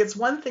set. Like, it's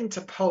one thing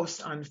to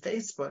post on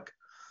Facebook,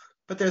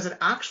 but there's an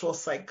actual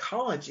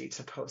psychology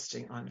to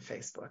posting on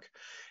Facebook.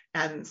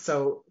 And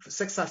so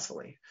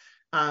successfully.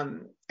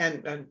 And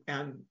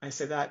I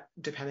say that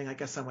depending, I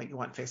guess, on what you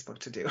want Facebook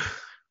to do.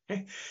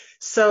 Okay?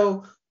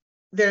 So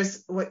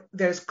there's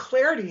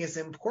clarity is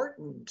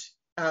important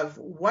of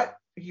what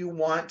you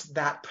want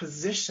that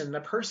position,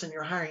 the person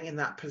you're hiring in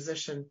that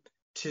position,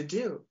 to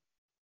do.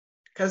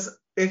 Because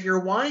if you're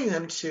wanting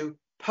them to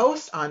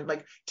post on,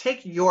 like,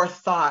 take your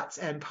thoughts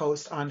and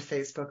post on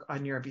Facebook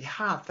on your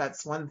behalf,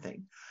 that's one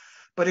thing.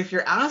 But if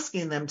you're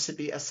asking them to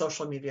be a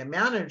social media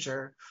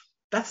manager,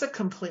 that's a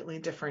completely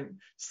different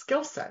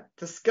skill set.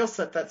 The skill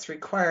set that's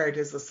required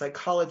is the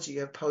psychology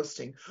of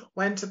posting,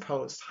 when to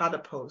post, how to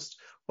post,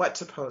 what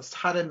to post,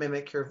 how to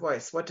mimic your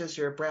voice, what does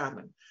your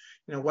brand,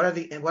 what are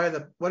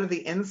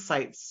the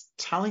insights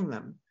telling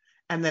them,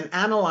 and then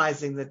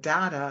analyzing the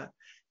data,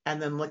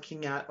 and then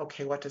looking at,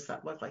 okay, what does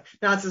that look like?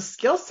 Now, it's a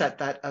skill set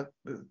that a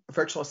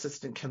virtual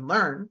assistant can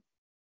learn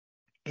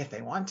if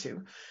they want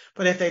to,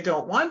 but if they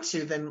don't want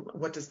to, then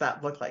what does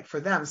that look like for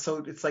them?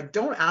 So it's like,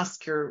 don't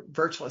ask your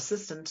virtual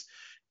assistant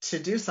to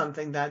do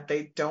something that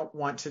they don't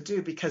want to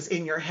do, because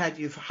in your head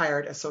you've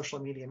hired a social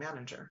media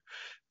manager,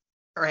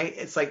 right?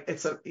 It's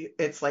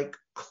like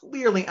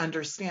clearly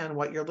understand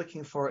what you're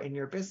looking for in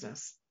your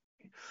business.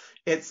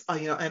 It's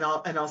and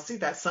I'll see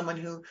that someone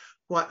who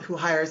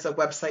hires a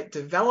website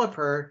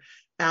developer,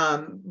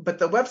 but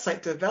the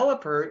website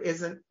developer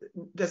isn't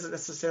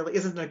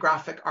a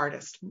graphic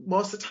artist.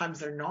 Most of the times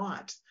they're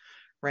not,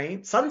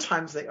 right?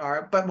 Sometimes they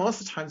are, but most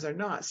of the times they're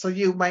not. So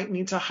you might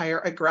need to hire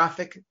a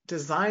graphic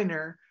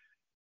designer,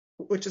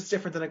 which is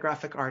different than a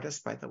graphic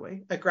artist, by the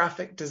way, a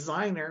graphic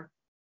designer,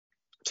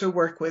 to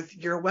work with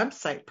your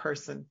website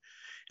person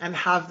and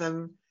have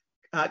them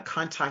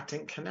contact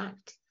and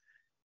connect,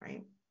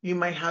 right? You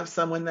might have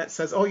someone that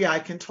says, oh yeah, I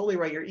can totally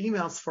write your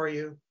emails for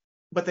you,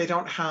 but they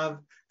don't have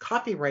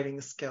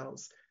copywriting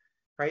skills,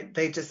 right?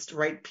 They just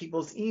write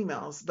people's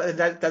emails, but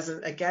that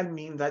doesn't, again,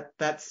 mean that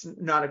that's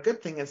not a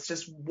good thing. It's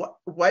just,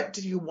 what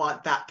do you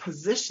want that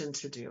position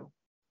to do?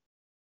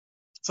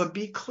 So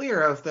be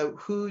clear of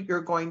who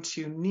you're going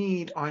to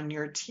need on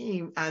your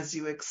team as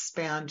you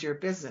expand your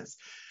business.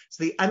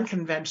 So the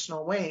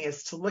unconventional way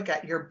is to look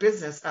at your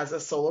business as a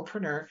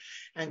solopreneur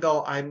and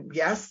go, I'm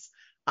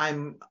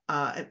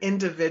an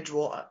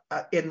individual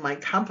in my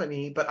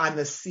company, but I'm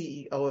the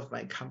CEO of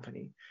my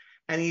company.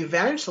 And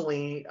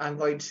eventually I'm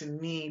going to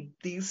need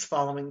these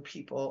following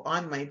people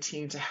on my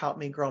team to help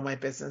me grow my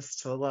business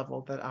to the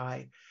level that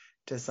I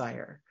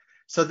desire.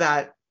 So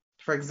that,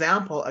 for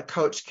example, a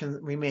coach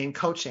can remain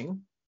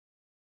coaching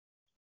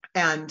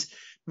and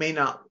may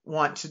not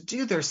want to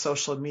do their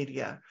social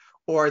media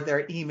or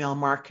their email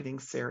marketing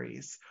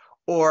series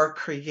or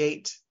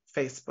create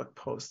Facebook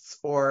posts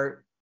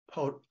or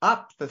put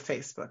up the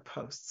Facebook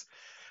posts.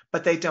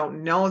 But they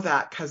don't know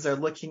that because they're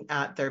looking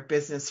at their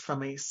business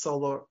from a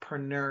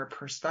solopreneur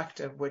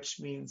perspective, which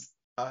means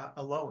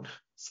alone,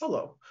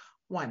 solo,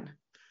 one,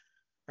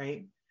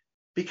 right?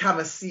 Become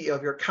a CEO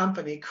of your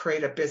company,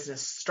 create a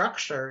business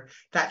structure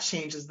that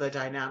changes the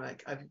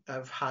dynamic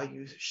of how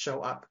you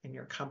show up in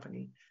your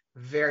company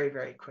very,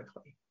 very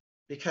quickly,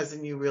 because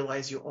then you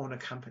realize you own a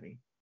company.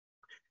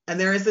 And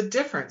there is a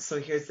difference. So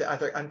here's the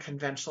other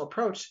unconventional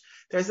approach.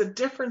 There's a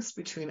difference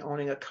between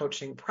owning a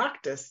coaching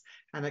practice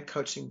and a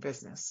coaching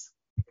business,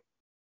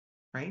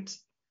 right?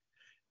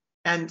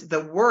 And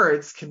the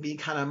words can be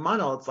kind of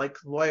muddled, like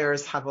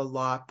lawyers have a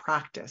law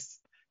practice,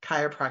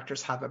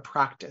 chiropractors have a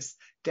practice,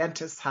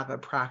 dentists have a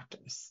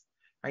practice,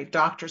 right?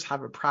 Doctors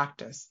have a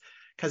practice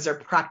because they're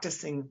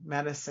practicing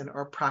medicine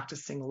or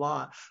practicing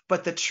law.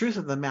 But the truth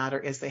of the matter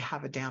is they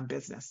have a damn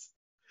business,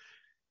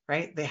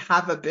 right? They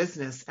have a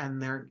business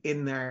and they're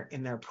in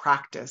their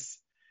practice,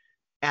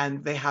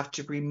 and they have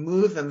to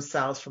remove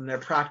themselves from their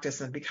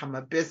practice and become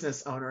a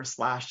business owner /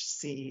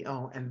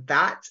 CEO. And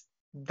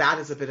that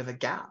is a bit of a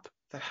gap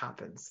that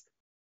happens,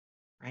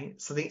 right?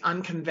 So the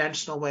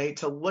unconventional way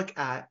to look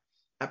at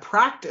a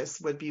practice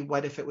would be,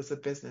 what if it was a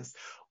business?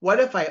 What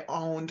if I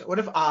owned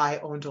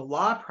a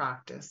law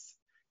practice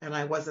and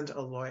I wasn't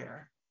a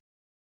lawyer?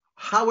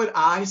 How would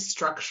I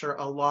structure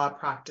a law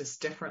practice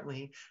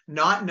differently,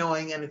 not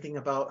knowing anything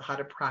about how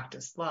to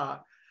practice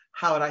law?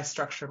 How would I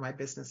structure my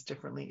business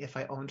differently if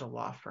I owned a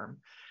law firm?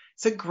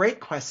 It's a great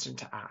question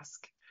to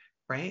ask,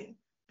 right?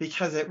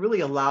 Because it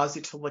really allows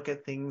you to look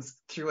at things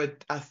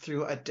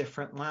through a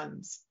different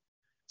lens.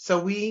 So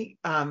we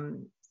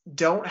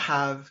don't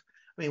have,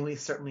 we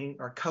certainly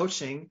are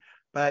coaching,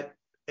 but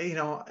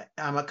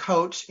I'm a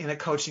coach in a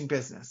coaching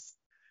business.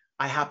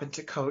 I happen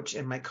to coach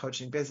in my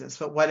coaching business,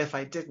 but what if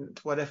I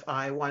didn't? What if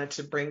I wanted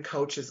to bring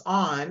coaches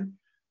on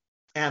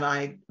and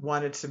I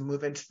wanted to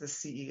move into the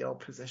CEO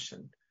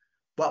position?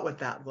 what would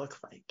that look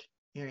like?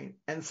 Right?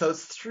 And so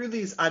it's through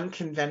these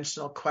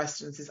unconventional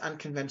questions, these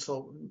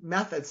unconventional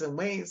methods and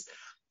ways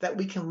that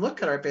we can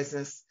look at our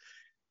business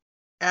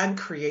and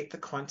create the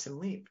quantum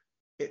leap.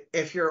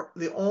 If you're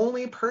the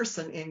only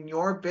person in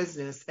your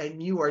business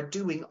and you are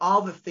doing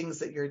all the things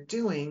that you're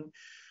doing,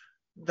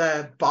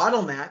 the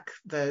bottleneck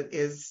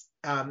is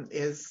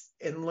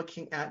in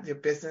looking at your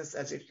business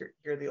as if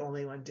you're the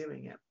only one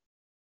doing it.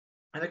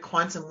 And a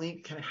quantum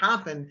leap can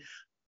happen,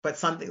 but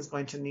something's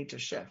going to need to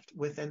shift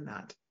within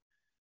that.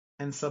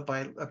 And so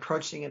by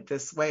approaching it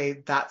this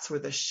way, that's where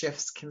the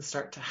shifts can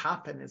start to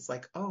happen. It's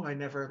like, oh, I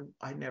never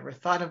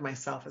thought of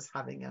myself as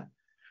having a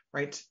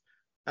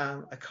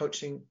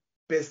coaching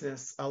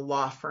business, a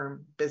law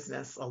firm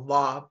business, a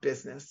law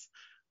business,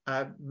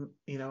 a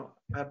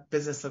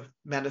business of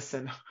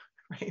medicine,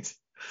 right?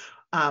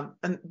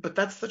 But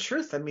that's the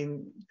truth. I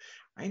mean,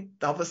 right?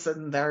 All of a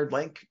sudden they're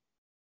like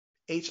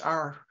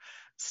HR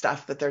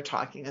stuff that they're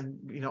talking and,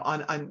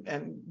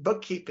 and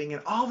bookkeeping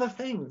and all the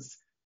things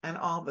and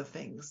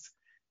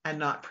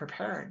not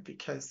prepared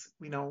because,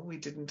 we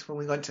didn't, when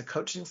we went to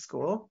coaching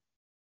school,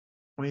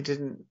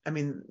 depending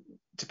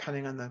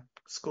on the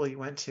school you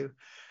went to,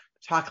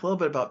 talk a little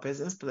bit about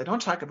business, but they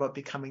don't talk about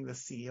becoming the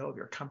CEO of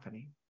your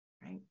company,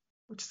 right?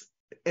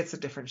 It's a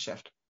different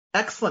shift.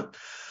 Excellent.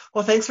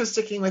 Well, thanks for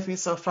sticking with me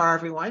so far,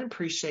 everyone.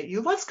 Appreciate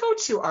you. Let's go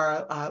to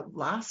our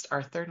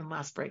third and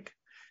last break.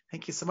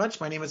 Thank you so much.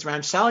 My name is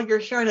Ranchelle. You're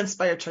here on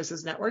Inspired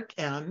Choices Network,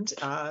 and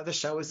the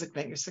show is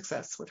Ignite Your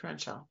Success with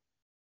Ranchelle.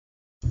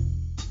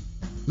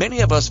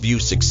 Many of us view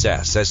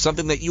success as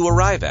something that you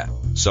arrive at,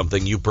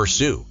 something you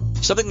pursue,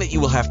 something that you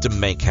will have to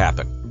make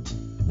happen.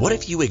 What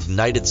if you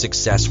ignited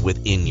success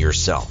within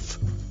yourself?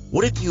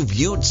 What if you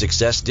viewed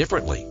success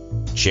differently?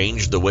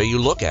 Changed the way you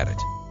look at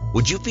it?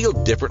 Would you feel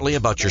differently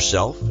about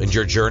yourself and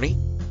your journey?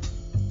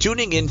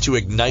 Tuning in to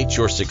Ignite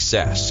Your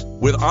Success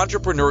with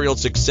entrepreneurial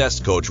success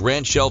coach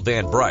Ranchelle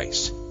Van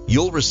Bryce,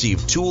 you'll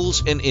receive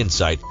tools and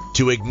insight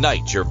to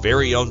ignite your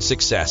very own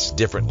success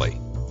differently.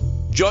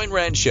 Join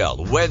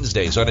Ranchelle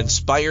Wednesdays on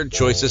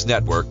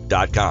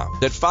InspiredChoicesNetwork.com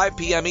at 5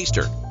 p.m.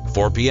 Eastern,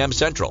 4 p.m.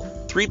 Central,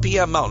 3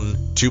 p.m.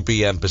 Mountain, 2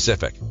 p.m.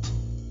 Pacific.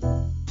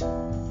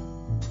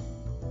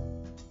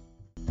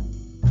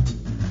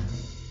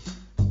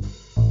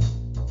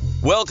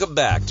 Welcome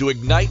back to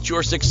Ignite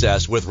Your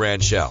Success with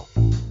Ranchelle.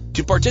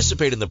 To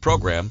participate in the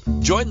program,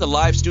 join the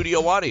live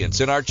studio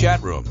audience in our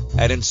chat room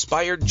at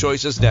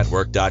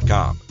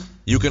InspiredChoicesNetwork.com.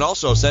 You can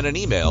also send an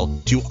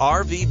email to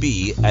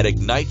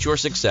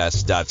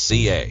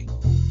rvb@igniteyoursuccess.ca.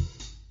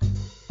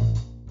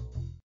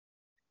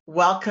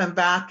 Welcome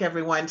back,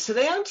 everyone.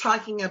 Today I'm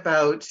talking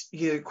about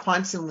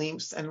quantum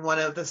leaps, and one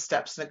of the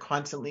steps in a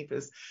quantum leap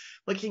is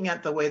looking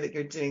at the way that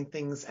you're doing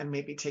things and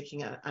maybe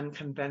taking an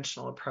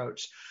unconventional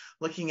approach,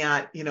 looking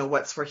at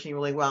what's working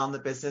really well in the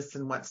business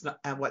and what's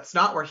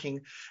not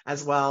working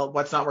as well,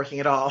 what's not working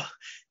at all,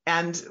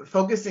 and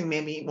focusing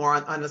maybe more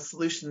on the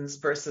solutions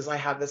versus I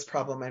have this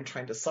problem I'm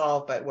trying to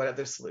solve, but what are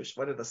the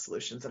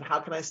solutions, and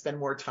how can I spend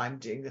more time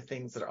doing the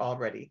things that are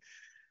already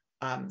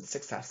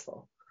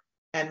successful,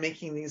 and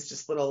making these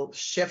just little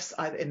shifts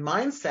in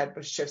mindset,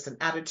 but shifts in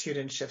attitude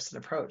and shifts in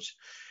approach.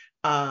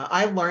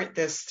 I learned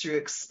this through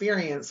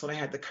experience when I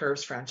had the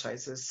Curves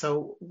franchises.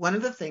 So one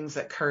of the things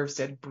that Curves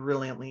did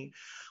brilliantly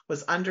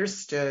was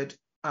understood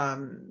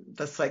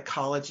the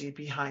psychology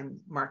behind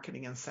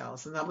marketing and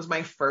sales. And that was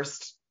my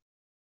first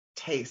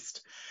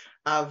taste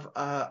of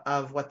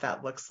what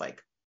that looks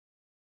like.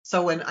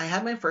 So when I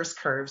had my first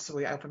Curves, so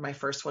I opened my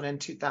first one in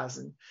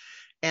 2000,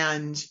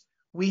 and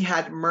we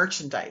had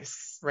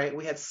merchandise, right?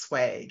 We had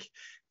swag,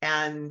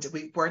 and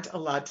we weren't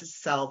allowed to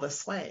sell the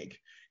swag.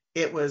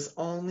 It was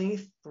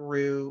only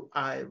through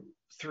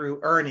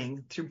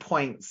earning, through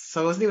points.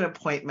 So it wasn't even a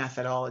point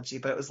methodology,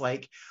 but it was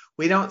like,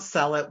 we don't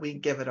sell it, we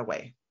give it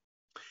away.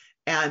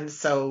 And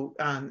so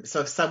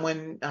if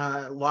someone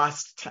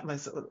lost,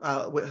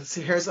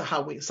 so here's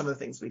some of the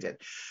things we did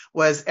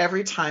was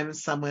every time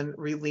someone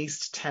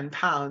released 10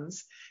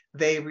 pounds,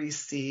 they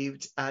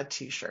received a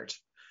t-shirt.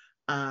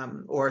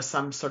 Or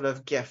some sort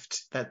of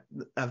gift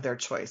of their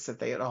choice that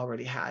they had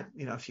already had,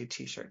 a few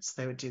t-shirts,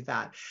 they would do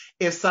that.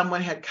 If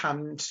someone had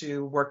come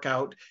to work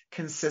out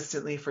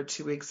consistently for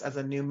 2 weeks as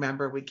a new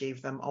member, we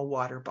gave them a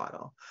water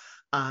bottle.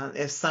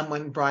 If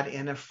someone brought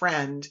in a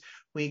friend,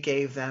 we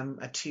gave them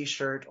a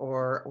t-shirt,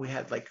 or we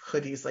had like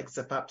hoodies, like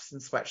zip ups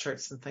and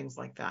sweatshirts and things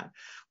like that,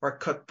 or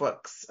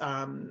cookbooks,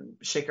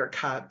 shaker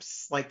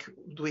cups, like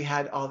we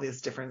had all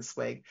these different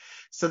swag.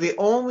 So the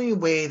only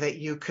way that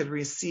you could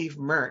receive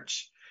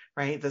merch,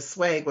 right, the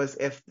swag, was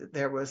if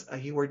there was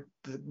the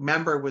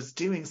member was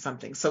doing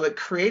something. So it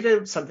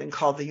created something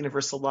called the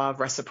universal law of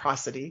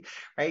reciprocity,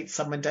 right?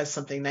 Someone does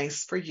something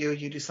nice for you,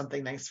 you do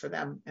something nice for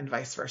them, and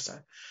vice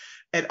versa.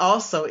 It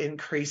also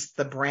increased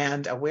the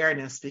brand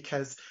awareness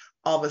because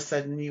all of a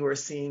sudden you were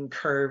seeing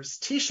Curves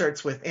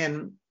t-shirts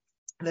within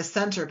the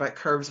center, but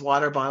Curves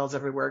water bottles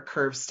everywhere,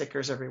 Curves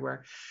stickers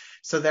everywhere.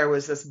 So there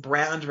was this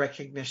brand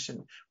recognition.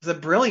 It was a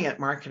brilliant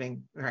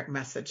marketing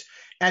message,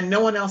 and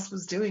no one else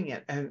was doing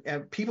it.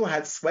 And people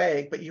had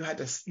swag, but you had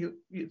to,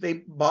 they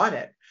bought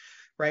it,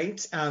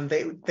 right?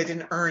 They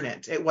didn't earn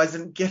it. It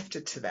wasn't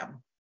gifted to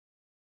them.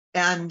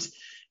 And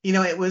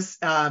it was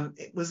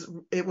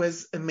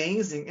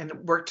amazing, and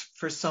it worked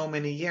for so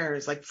many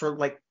years, like for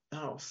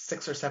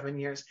 6 or 7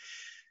 years.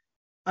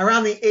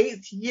 Around the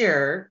 8th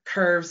year,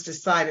 Curves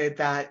decided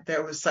that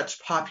there was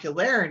such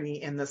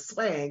popularity in the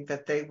swag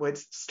that they would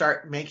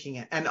start making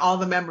it. And all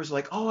the members were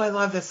like, oh, I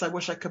love this. I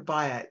wish I could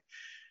buy it.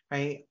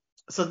 Right.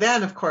 So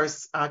then, of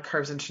course,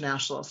 Curves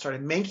International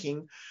started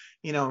making,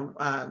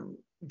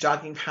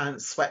 jogging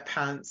pants,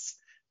 sweatpants,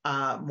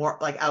 more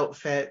like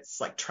outfits,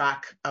 like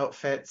track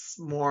outfits,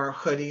 more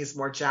hoodies,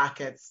 more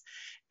jackets.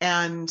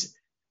 And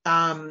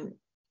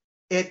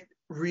it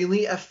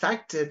really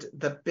affected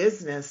the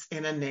business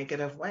in a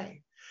negative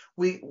way.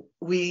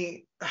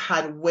 We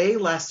had way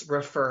less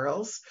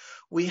referrals.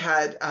 We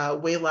had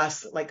way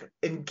less like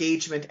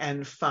engagement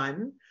and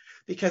fun,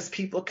 because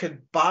people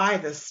could buy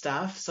this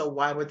stuff. So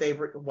why would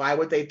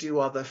they do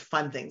all the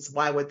fun things?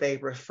 Why would they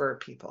refer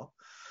people?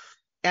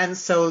 And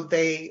so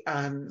they,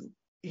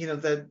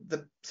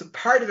 so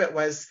part of it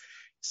was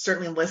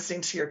certainly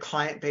listening to your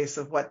client base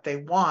of what they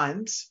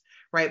want,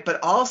 right?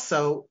 But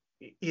also,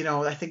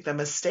 I think the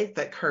mistake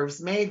that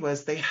Curves made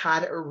was they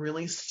had a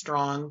really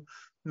strong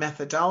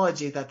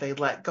methodology that they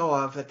let go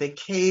of, that they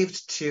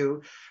caved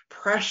to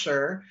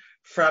pressure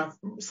from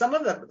some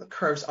of the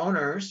Curves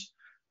owners,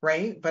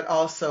 right? But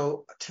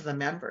also to the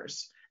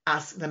members,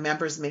 ask the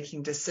members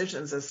making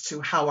decisions as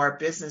to how our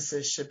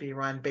businesses should be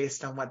run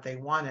based on what they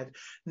wanted,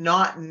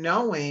 not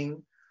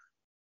knowing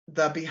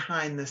the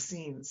behind the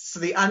scenes. So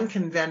the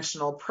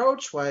unconventional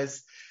approach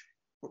was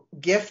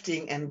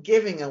gifting and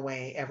giving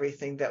away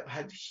everything that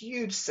had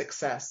huge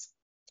success.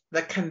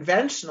 The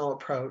conventional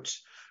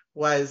approach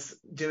was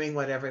doing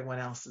what everyone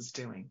else is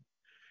doing,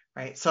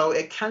 right? So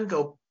it can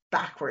go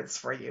backwards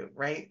for you,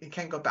 right? It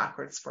can go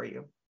backwards for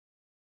you.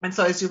 And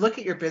so as you look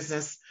at your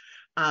business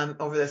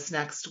over this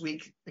next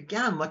week,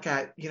 again, look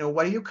at,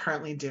 what are you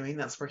currently doing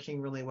that's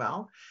working really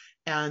well,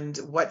 and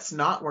what's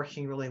not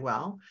working really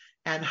well,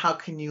 and how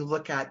can you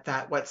look at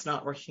that, what's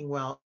not working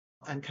well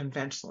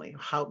unconventionally,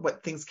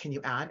 what things can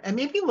you add, and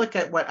maybe look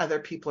at what other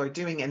people are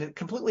doing in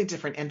completely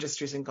different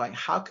industries and going,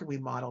 how could we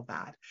model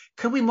that?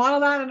 Could we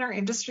model that in our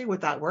industry?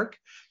 Would that work?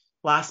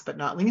 Last but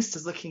not least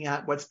is looking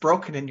at what's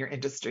broken in your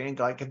industry and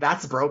going, if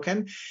that's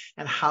broken,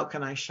 and how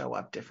can I show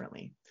up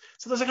differently?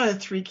 So those are kind of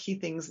 3 key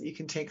things that you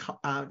can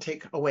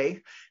take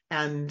away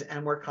and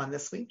work on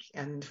this week.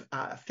 And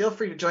feel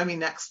free to join me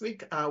next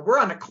week. We're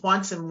on a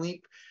quantum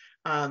leap.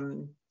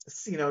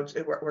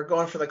 We're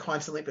going for the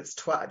quantum leap. It's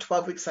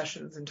 12-week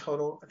sessions in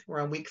total. I think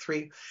we're on week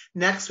 3.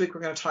 Next week,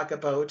 we're going to talk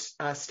about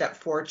step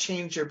 4,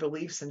 change your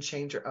beliefs and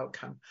change your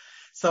outcome.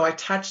 So I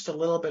touched a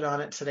little bit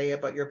on it today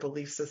about your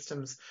belief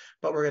systems,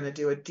 but we're going to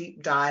do a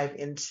deep dive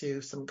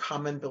into some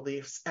common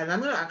beliefs. And I'm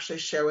going to actually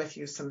share with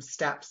you some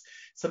steps,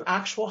 some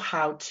actual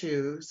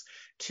how-tos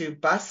to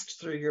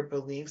bust through your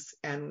beliefs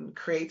and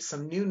create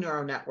some new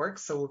neural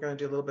networks. So we're going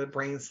to do a little bit of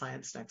brain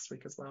science next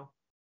week as well.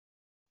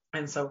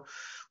 And so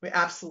we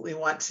absolutely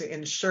want to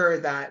ensure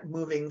that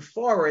moving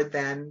forward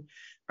then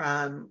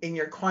in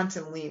your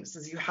quantum leaps,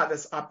 as you have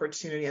this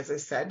opportunity, as I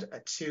said,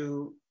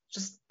 to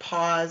just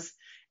pause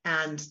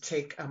and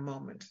take a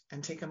moment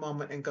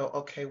and go,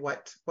 okay,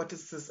 what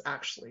does this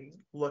actually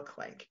look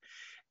like?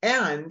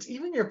 And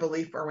even your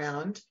belief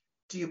around,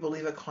 do you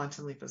believe a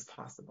quantum leap is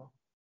possible?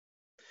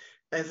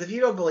 As if you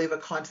don't believe a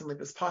quantum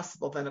leap is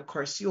possible, then of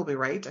course you'll be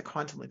right. A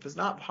quantum leap is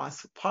not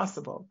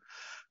possible.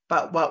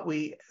 But what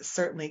we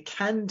certainly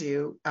can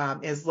do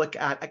is look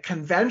at a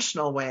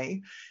conventional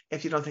way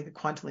if you don't think a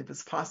quantum leap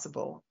is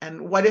possible.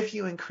 And what if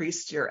you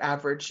increased your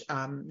average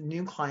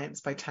new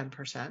clients by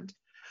 10%?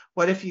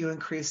 What if you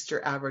increased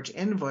your average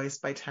invoice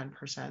by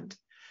 10%?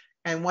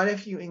 And what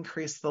if you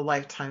increase the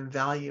lifetime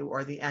value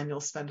or the annual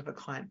spend of a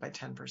client by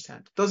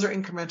 10%? Those are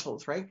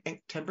incrementals, right?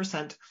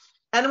 10%.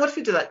 And what if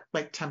you did that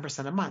like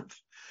 10% a month?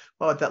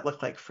 What would that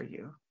look like for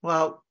you?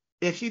 Well,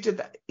 if you did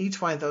that,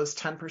 each one of those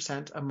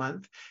 10% a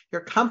month,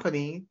 your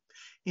company,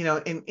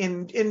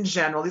 in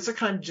general, these are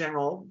kind of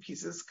general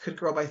pieces, could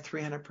grow by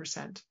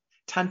 300%.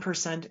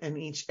 10% in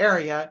each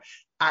area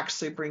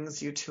actually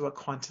brings you to a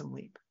quantum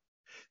leap.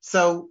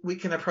 So we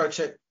can approach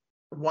it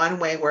one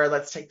way where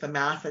let's take the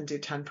math and do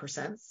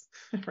 10%,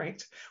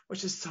 right?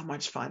 Which is so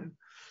much fun,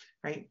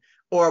 right?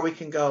 Or we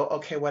can go,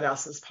 okay, what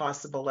else is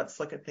possible? Let's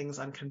look at things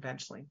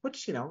unconventionally,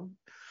 which,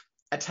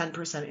 a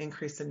 10%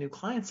 increase in new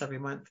clients every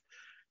month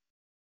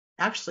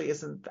actually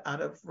isn't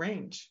out of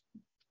range,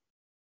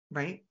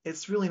 right?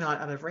 It's really not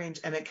out of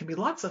range. And it can be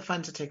lots of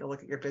fun to take a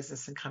look at your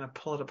business and kind of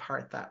pull it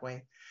apart that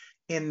way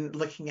in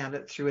looking at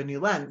it through a new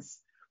lens.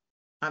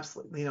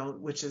 Absolutely,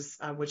 which is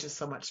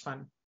so much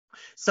fun.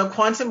 So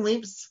quantum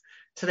leaps,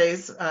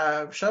 today's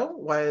show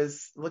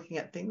was looking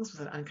at things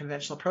with an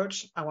unconventional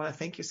approach. I want to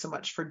thank you so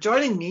much for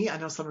joining me. I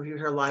know some of you are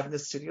here live in the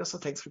studio, so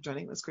thanks for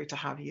joining. It was great to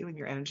have you and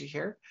your energy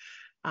here.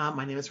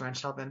 My name is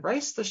Ranchelle Van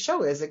Bryce. The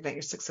show is Ignite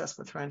Your Success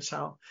with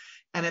Ranchelle,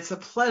 and it's a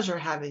pleasure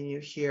having you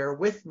here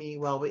with me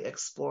while we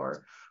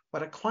explore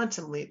what a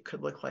quantum leap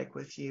could look like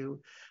with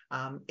you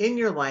in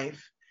your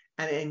life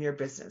and in your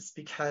business,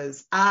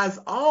 because as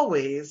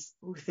always,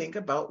 we think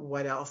about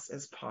what else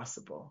is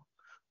possible.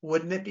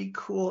 Wouldn't it be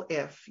cool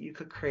if you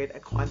could create a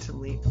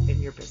quantum leap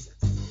in your business?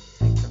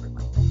 Thanks,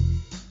 everyone.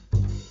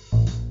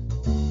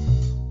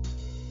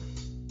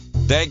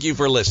 Thank you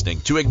for listening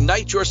to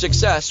Ignite Your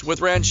Success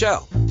with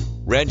Ranchelle.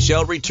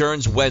 Ranchelle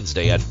returns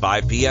Wednesday at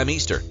 5 p.m.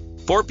 Eastern,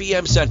 4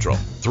 p.m. Central,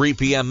 3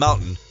 p.m.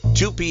 Mountain,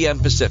 2 p.m.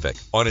 Pacific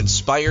on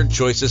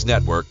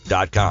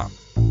InspiredChoicesNetwork.com.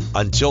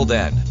 Until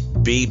then,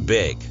 be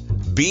big,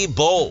 be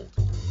bold,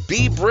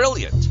 be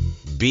brilliant,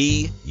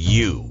 be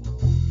you.